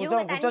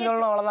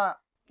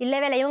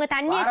 இல்லவே இல்லை. இவங்க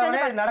தண்ணி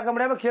அடிச்சு நடக்க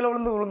முடியாம கீழே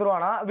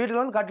விழுந்துருவானா.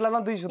 வீட்டுல வந்து கட்டில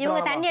தான் தூக்கி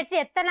இவங்க தண்ணி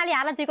அடிச்சு எத்தனை நாள்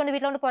யாரும் தூக்கி கொண்டு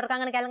வீட்டுல வந்து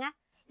போட்டிருக்காங்கன்னு கேளுங்க.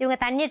 இவங்க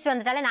தண்ணி அடிச்சு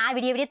வந்துட்டாலே நான்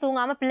விடிய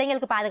தூங்காம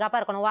பிள்ளைங்களுக்கு பாதுகாப்பா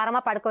இருக்கணும். ஓரமா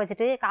படுக்க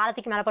வச்சுட்டு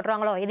காலத்துக்கு மேல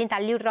போட்டுருவாங்களோ எதையும்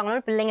தள்ளி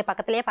விட்டுருவாங்களோ பிள்ளைங்க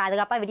பக்கத்திலேயே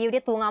பாதுகாப்பா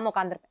விடிய தூங்காம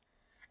உட்காந்துருப்பேன்.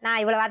 நான்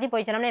இவ்வளவு வார்த்தையும்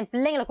போய் சொன்னோம்னா என்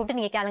பிள்ளைங்களை கூப்பிட்டு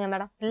நீங்க கேளுங்க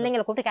மேடம்.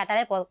 பிள்ளைங்களை கூப்பிட்டு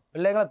கேட்டாலே போதும்.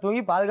 பிள்ளைங்களை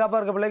தூங்கி பாதுகாப்பா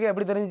இருக்க பிள்ளைங்க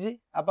எப்படி தெரிஞ்சு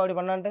அப்பா அப்படி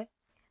பண்ணான்ட்டு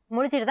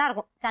முடிச்சிட்டு தான்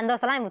இருக்கும்.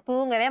 சந்தோஷம்லாம் இவங்க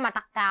தூங்கவே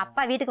மாட்டான்.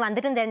 அப்பா வீட்டுக்கு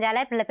வந்துட்டு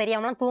தெரிஞ்சாலே பிள்ளை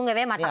பெரியவங்களும்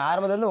தூங்கவே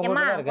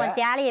மாட்டான்.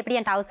 சேலை எப்படி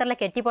என் டவுசர்ல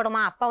கெட்டி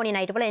போடுமா, அப்பா உனி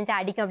நைட்டு போல எஞ்சி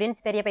அடிக்கும்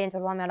அப்படின்னு பெரிய பையன்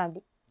சொல்லுவான் மேடம்.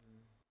 அப்படி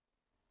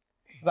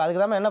இப்போ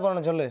அதுக்கு தான் என்ன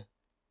பண்ணணும் சொல்லு.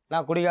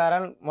 நான்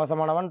குடிகாரன்,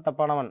 மோசமானவன்,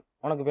 தப்பானவன்,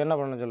 உனக்கு இப்போ என்ன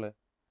பண்ணணும் சொல்லு.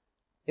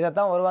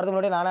 இதைத்தான் ஒரு வாரத்துக்கு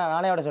முன்னாடி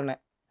நானே அவட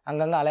சொன்னேன்.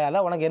 அங்கங்கே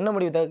அலையாத, உனக்கு என்ன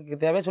முடிவு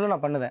தேவையை சொல்லி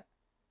நான் பண்ணுதேன்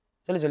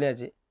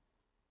சொல்லியாச்சு.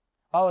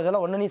 சொல்ல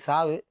ஒன்று நீ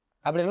சாவு,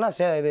 அப்படி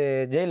இல்லைன்னா இது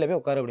ஜெயிலில் போய்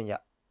உட்காரு அப்படிங்க.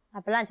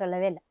 அப்படிலாம்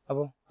சொல்லவே இல்லை.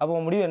 அப்போ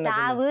முடிவு என்ன?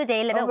 சாவு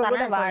ஜெயிலில் போய்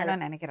உட்காரு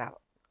வாழணும்னு நினைக்கிறான்.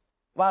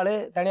 வாழு,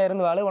 தனியாக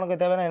இருந்து வாழு,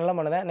 உனக்கு தேவையான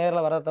எல்லாம் பண்ணுதேன்.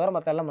 நேரில் வரதை தவிர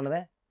மற்ற எல்லாம்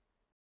பண்ணுதேன்.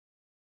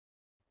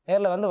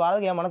 நேரில் வந்து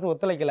வாழக்கு என் மனசு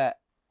ஒத்துழைக்கல,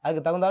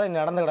 அதுக்கு தகுந்தாலும்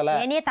நடந்துக்கிடல.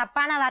 என்னையே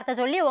தப்பான வார்த்தை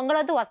சொல்லி உங்களை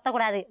வந்து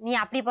ஒஸ்தக்கூடாது. நீ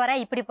அப்படி போற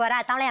இப்படி போற,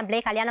 அதால என்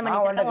பிள்ளைய கல்யாணம் பண்ணி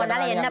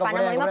உன்னால என்ன பண்ண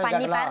முடியுமோ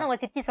பண்ணி பாருன்னு உங்க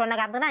சித்தி சொன்ன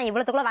காரணம் தான்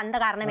இவ்வளவுக்குள்ள வந்த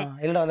காரணமே.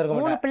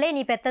 3 பிள்ளை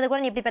நீ பெத்தது கூட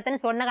நீ இப்படி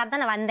பெத்தன்னு சொன்ன காரணம்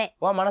தான் நான் வந்தேன்.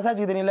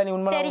 மனசாட்சி தெரியல, நீ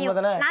உண்மை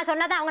நான்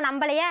சொன்னதை அவங்க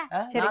நம்பலையே.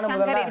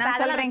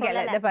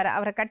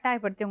 அவரை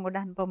கட்டாயப்படுத்தி உங்க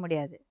கூட அனுப்ப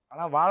முடியாது.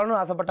 ஆனா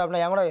வாழணும்னு ஆசைப்பட்டா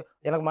அப்படின்னா என் கூட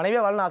எனக்கு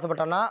மனைவியே வாழணும்னு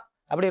ஆசைப்பட்டான்னா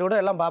அப்படி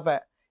கூட எல்லாம்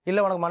பார்ப்பேன்.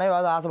 இல்லை உனக்கு மனைவி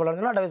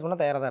ஆசைப்படணும்னா அட்வைஸ்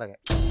பண்ண தயாராக தான்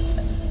இருக்கேன்.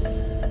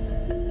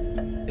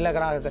 இல்லை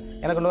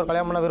எனக்கு இன்னொரு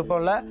கல்யாணம் பண்ண விருப்பம்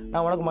இல்லை,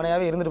 நான் உனக்கு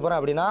மனைவியாவே இருந்துட்டு போறேன்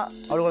அப்படின்னா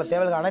அவளோட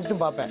தேவைகள்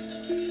அனைத்தும் பார்ப்பேன்.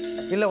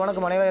 இல்லை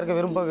உனக்கு மனைவியா இருக்க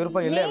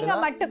விருப்பம் இல்லை அப்படின்னா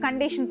மட்டும்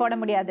கண்டிஷன் போட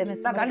முடியாது.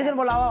 கண்டிஷன்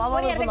போடல,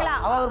 அவ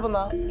விருப்பம்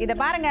தான். இதை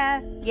பாருங்க,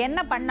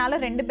 என்ன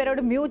பண்ணாலும் 2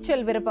 பேரோட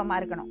மியூச்சுவல் விருப்பமா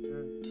இருக்கணும்.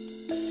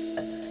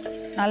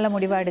 நல்ல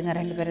முடிவாடுங்க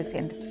 2 பேரும்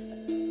சேர்ந்து.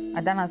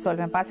 அதான் நான்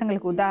சொல்வேன்,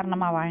 பசங்களுக்கு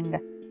உதாரணமா வாழுங்க.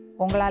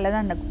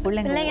 உங்களாலதான் அந்த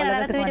பிள்ளைங்களை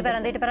தூக்கிட்டு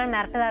போறேன்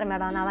மிரட்டுதாரு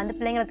மேடம். நான் வந்து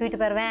பிள்ளைங்களை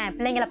தூக்கிட்டு போயிருவேன்.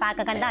 பிள்ளைங்களை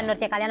பார்க்க கண்டா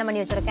இன்னொருத்தைய கல்யாணம்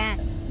பண்ணி வச்சிருக்கேன்.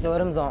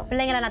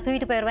 பிள்ளைங்களை நான்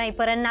தூக்கிட்டு போயிருவேன்.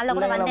 இப்போ 2 நாள்ல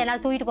கூட வந்து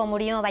என்னால தூக்கிட்டு போக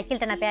முடியும்,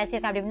 வக்கீல்கிட்ட நான்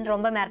பேசியிருக்கேன் அப்படின்னு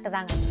ரொம்ப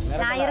மிரட்டுதாங்க.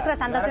 நான் இருக்கிற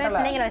சந்தோஷமே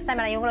பிள்ளைங்களை வச்சுதான்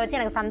மேடம். இவங்களை வச்சு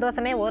எனக்கு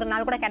சந்தோஷமே ஒரு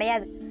நாள் கூட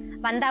கிடையாது.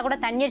 வந்தா கூட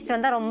தண்ணி அடிச்சு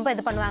வந்தா ரொம்ப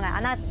இது பண்ணுவாங்க.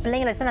 ஆனா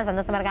பிள்ளைங்களை வச்சு நான்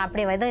சந்தோஷமா இருக்கேன்.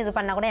 அப்படி இது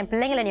பண்ணா கூட என்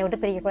பிள்ளைங்களை நீ விட்டு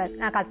பிரிக்க கூடாது.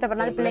 நான்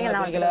கஷ்டப்படனாலும்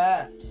பிள்ளைங்களை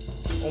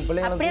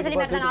அப்படியே சொல்லி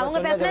மாட்டாங்க.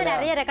 அவங்க பேசுறது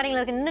நிறைய ரெக்கார்டிங்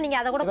இருக்கு. இன்னும் நீங்க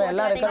அதை கூட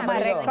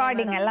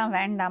ரெக்கார்டிங் எல்லாம்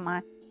வேண்டாமா?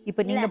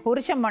 இப்ப நீங்க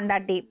புருஷன்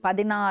பொண்டாட்டி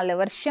 14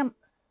 வருஷம்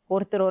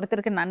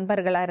ஒருத்தருக்கு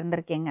நண்பர்களா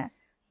இருந்திருக்கீங்க.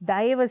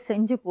 தயவு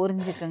செஞ்சு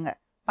புரிஞ்சுக்குங்க.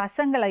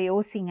 பசங்களை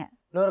யோசிங்க.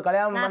 இன்னொரு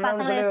கல்யாணம்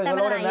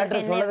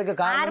சொல்றதுக்கு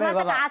காரணமே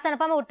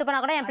விட்டு போனா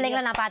கூட என்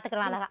பிள்ளைங்களை நான்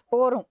பாத்துக்கிறேன்.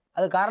 போறோம்,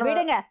 அது காரணம்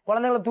விடுங்க.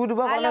 குழந்தைகளை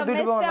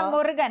தூக்கிட்டு போ.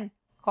 முருகன்,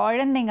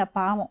 குழந்தைங்க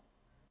பாவம்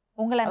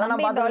உங்களை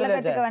நம்பி இந்த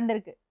உலகத்துக்கு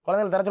வந்திருக்கு.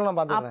 குழந்தைகளை தர சொல்லலாம்,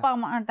 பாத்து அப்பா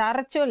அம்மா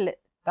தர சொல்லு,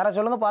 தர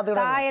சொல்லுங்க,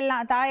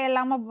 பாத்துக்கலாம். தாய்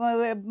இல்லாம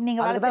நீங்க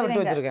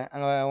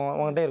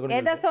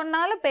எதை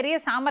சொன்னாலும் பெரிய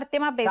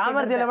சாமர்த்தியமா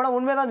பேசுறீங்க.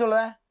 உண்மைதான்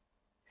சொல்லுவேன்.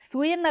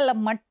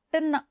 சுயநலம்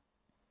மட்டும்தான்.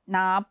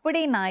 நான் அப்படி,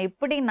 நான்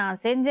இப்படி, நான்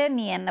செஞ்சேன்,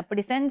 நீ என்ன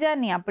இப்படி செஞ்ச,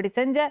 நீ அப்படி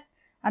செஞ்ச.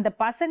 அந்த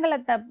பசங்களை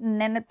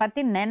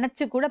பத்தி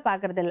நினைச்சு கூட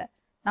பாக்குறது இல்ல.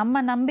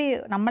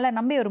 நம்மளை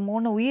நம்பி ஒரு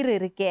 3 உயிர்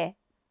இருக்கே,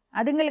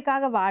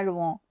 அதுங்களுக்காக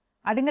வாழுவோம்.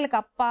 அதுங்களுக்கு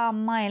அப்பா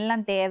அம்மா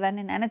எல்லாம்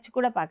தேவைன்னு நினைச்சு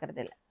கூட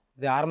பாக்குறது இல்ல.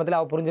 இது ஆரம்பத்துல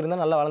அவ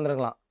புரிஞ்சிருந்தா நல்லா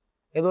வளர்ந்துருக்கலாம்.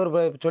 ஏதோ ஒரு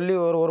சொல்லி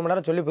ஒரு மணி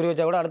நேரம் சொல்லி புரிய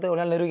வச்சா கூட அடுத்து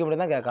ஒரு நாள் நிரூபிக்க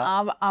முடியும் தான் கேட்கா.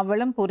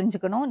 அவளும்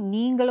புரிஞ்சுக்கணும்,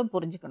 நீங்களும்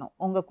புரிஞ்சுக்கணும்.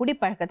 உங்க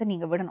குடிப்பழக்கத்தை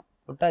நீங்க விடணும்.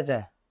 விட்டாச்சே.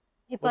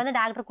 இப்போ வந்து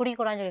டாக்டர் குடிக்க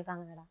கூடாதுன்னு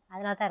சொல்லிருக்காங்க மேடம்.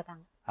 அதனால தான்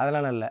இருக்காங்க.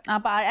 அதெல்லாம் இல்ல.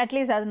 அப்ப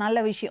அட்லீஸ்ட் அது நல்ல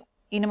விஷயம்.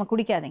 இனிமே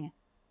குடிக்காதீங்க.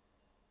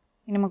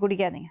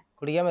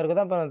 குடிக்காம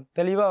இருக்கதான் இப்ப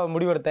தெளிவா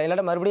முடிவெடுத்தேன்.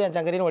 இல்லாட்ட மறுபடியும் என்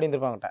சங்கரின்னு ஓடி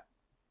இருப்பாங்கட்ட.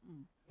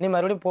 நீ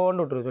மறுபடியும்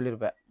போன்னு விட்டுரு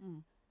சொல்லியிருப்ப.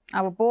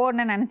 அவள்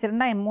போகணுன்னு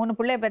நினச்சிருந்தா என் 3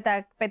 பிள்ளைய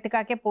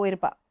பெத்துக்காக்கே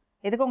போயிருப்பா.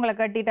 எதுக்கு உங்களை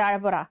கட்டிட்டு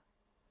அழப்போறா?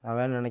 நான்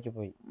வேணும்னு நினைக்க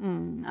போய்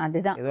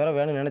அதுதான் இதுவரை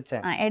வேணும்னு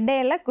நினைச்சேன்.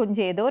 இடையில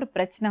கொஞ்சம் ஏதோ ஒரு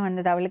பிரச்சனை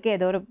வந்தது, அவளுக்கு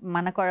ஏதோ ஒரு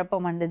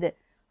மனக்குழப்பம் வந்தது.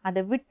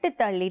 அதை விட்டு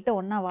தள்ளிட்டு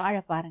ஒன்றா வாழ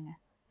பாருங்க.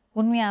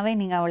 உண்மையாகவே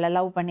நீங்கள் அவளை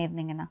லவ்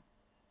பண்ணியிருந்தீங்கன்னா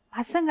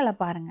பசங்களை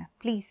பாருங்க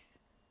ப்ளீஸ்.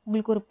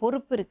 உங்களுக்கு ஒரு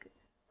பொறுப்பு இருக்கு.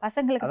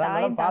 பசங்களுக்கு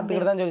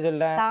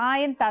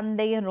தாயும்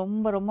தந்தையும்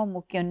ரொம்ப ரொம்ப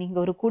முக்கியம்.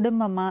 நீங்கள் ஒரு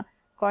குடும்பமாக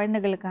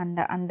குழந்தைகளுக்கு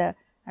அந்த அந்த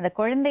அந்த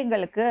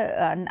குழந்தைங்களுக்கு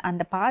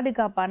அந்த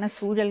பாதுகாப்பான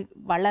சூழல்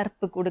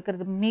வளர்ப்பு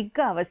கொடுக்கறது மிக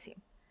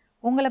அவசியம்.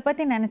 உங்களை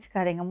பற்றி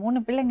நினச்சிக்காதீங்க. 3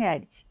 பிள்ளைங்க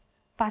ஆயிடுச்சு.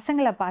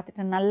 பசங்களை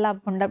பார்த்துட்டு நல்லா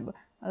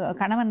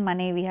கணவன்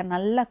மனைவியா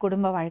நல்லா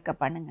குடும்ப வாழ்க்கை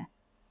பண்ணுங்க.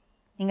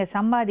 நீங்கள்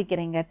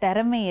சம்பாதிக்கிறீங்க,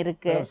 திறமை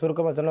இருக்கு.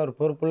 சுருக்கமாக சொன்ன ஒரு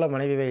பொறுப்புள்ள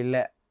மனைவியே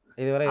இல்லை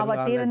இதுவரை. அவ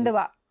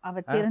திருந்துவா,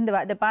 அவ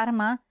திருந்துவா. இதை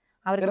பாருமா,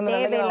 அவருக்கு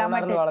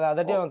தேவையில்லாம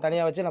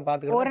தனியா வச்சு நான்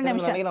பாத்துக்கிறேன்.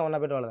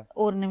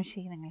 ஒரு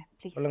நிமிஷம் இருங்களேன்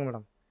ப்ளீஸ். சொல்லுங்க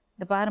மேடம்.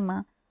 இதை பாருமா,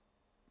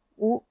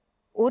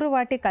 ஒரு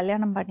வாட்டி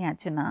கல்யாணம்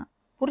பண்ணியாச்சுன்னா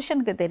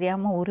புருஷனுக்கு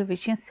தெரியாம ஒரு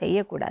விஷயம்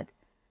செய்யக்கூடாது.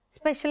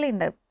 ஸ்பெஷலி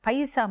இந்த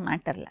பைசா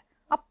மேட்டர்ல.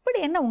 அப்படி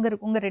என்ன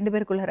உங்க 2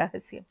 பேருக்குள்ள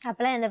ரகசியம்?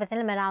 அப்பெல்லாம் எந்த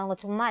பிரச்சனையும் மேடம். அவங்க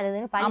சும்மா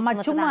ஆமா,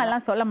 சும்மா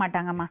எல்லாம் சொல்ல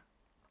மாட்டாங்கம்மா.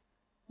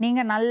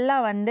 நீங்க நல்லா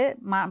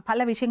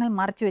பல விஷயங்கள்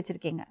மறைச்சு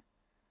வச்சிருக்கீங்க.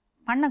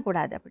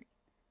 பண்ணக்கூடாது. அப்படி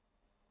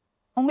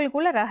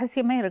உங்களுக்குள்ள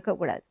ரகசியமே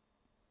இருக்கக்கூடாது.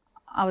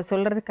 அவ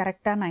சொல்றது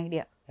கரெக்டான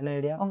ஐடியா. என்ன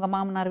ஐடியா? உங்க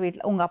மாமனார்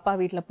வீட்டில், உங்க அப்பா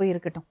வீட்டில் போய்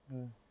இருக்கட்டும்.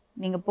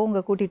 நீங்க போங்க,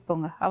 கூட்டிட்டு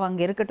போங்க. அவ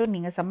அங்க இருக்கட்டும்,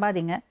 நீங்க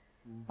சம்பாதிங்க.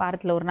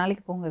 வாரத்துல ஒரு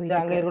நாளைக்கு போங்க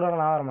வீட்டுக்கு.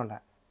 நான் வர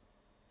மாட்டேன்.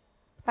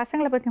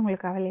 பசங்களை பத்தி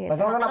உங்களுக்கு கவலையே?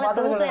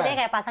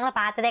 பசங்களை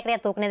பார்த்ததே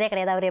கிடையாது, தூக்குனதே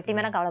கிடையாது. அவர் எப்படி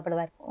மேடம்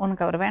கவலைப்படுவார்?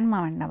 உனக்கு அவர் வேணுமா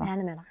வேண்டாமா?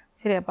 மேடம்.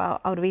 சரி, அப்பா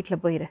அவர் வீட்டுல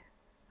போயிரு.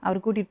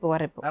 அவர் கூட்டிட்டு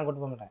போவார். இப்போ நான்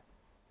கூட்டிட்டு போக மாட்டேன்.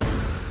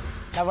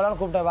 நான்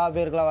கூப்பிட்டேன், வா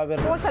போயிருக்கலாம், வா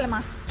போயிருக்கலாம். போ சொல்லுமா,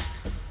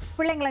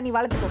 பிள்ளைங்களை நீ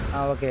வளர்த்துக்கோ.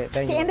 Okay,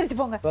 thank you. எந்திரிச்சு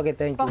போங்க. ஓகே,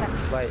 தேங்க்யூ,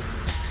 பாய்.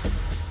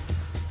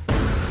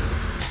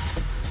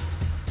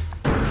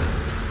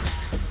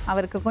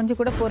 அவருக்கு கொஞ்சம்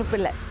கூட பொறுப்பு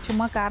இல்லை.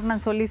 சும்மா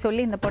காரணம்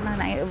சொல்லி இந்த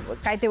பொண்ணை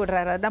கைத்து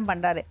விடுறாரு. அதான்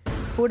பண்றாரு.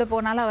 கூட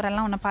போனாலும்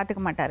அவரெல்லாம் உன்னை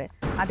பார்த்துக்க மாட்டாரு.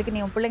 அதுக்கு நீ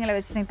உன் பிள்ளைங்களை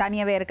வச்சு நீ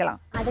தனியாவே இருக்கலாம்.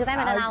 அதுக்கு தான்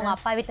மேடம் நான் அவங்க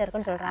அப்பா வீட்டில்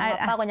இருக்குன்னு சொல்றேன்.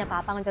 அப்பா கொஞ்சம்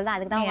பாப்பாங்கன்னு சொல்லிட்டு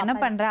அதுக்கு தான். என்ன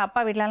பண்ற?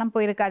 அப்பா வீட்டிலலாம்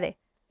போயிருக்காதே.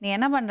 நீ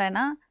என்ன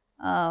பண்றேன்னா,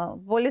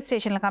 போலீஸ்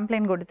ஸ்டேஷனில்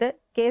கம்ப்ளைண்ட் கொடுத்து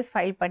கேஸ்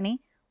ஃபைல் பண்ணி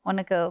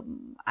உனக்கு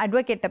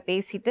அட்வொகேட்டை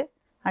பேசிட்டு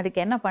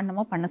அதுக்கு என்ன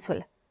பண்ணுமோ பண்ண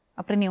சொல்லு.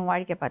 அப்புறம் நீ உன்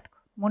வாழ்க்கையை பார்த்துக்கோ.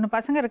 3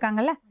 பசங்க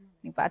இருக்காங்கல்ல,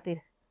 நீ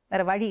பார்த்துரு.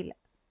 வேற வழி இல்லை.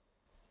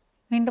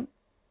 மீண்டும்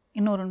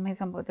இன்னொரு உண்மை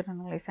சம்பவத்துடன்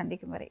உங்களை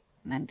சந்திக்கும் வரை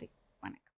நன்றி, வணக்கம்.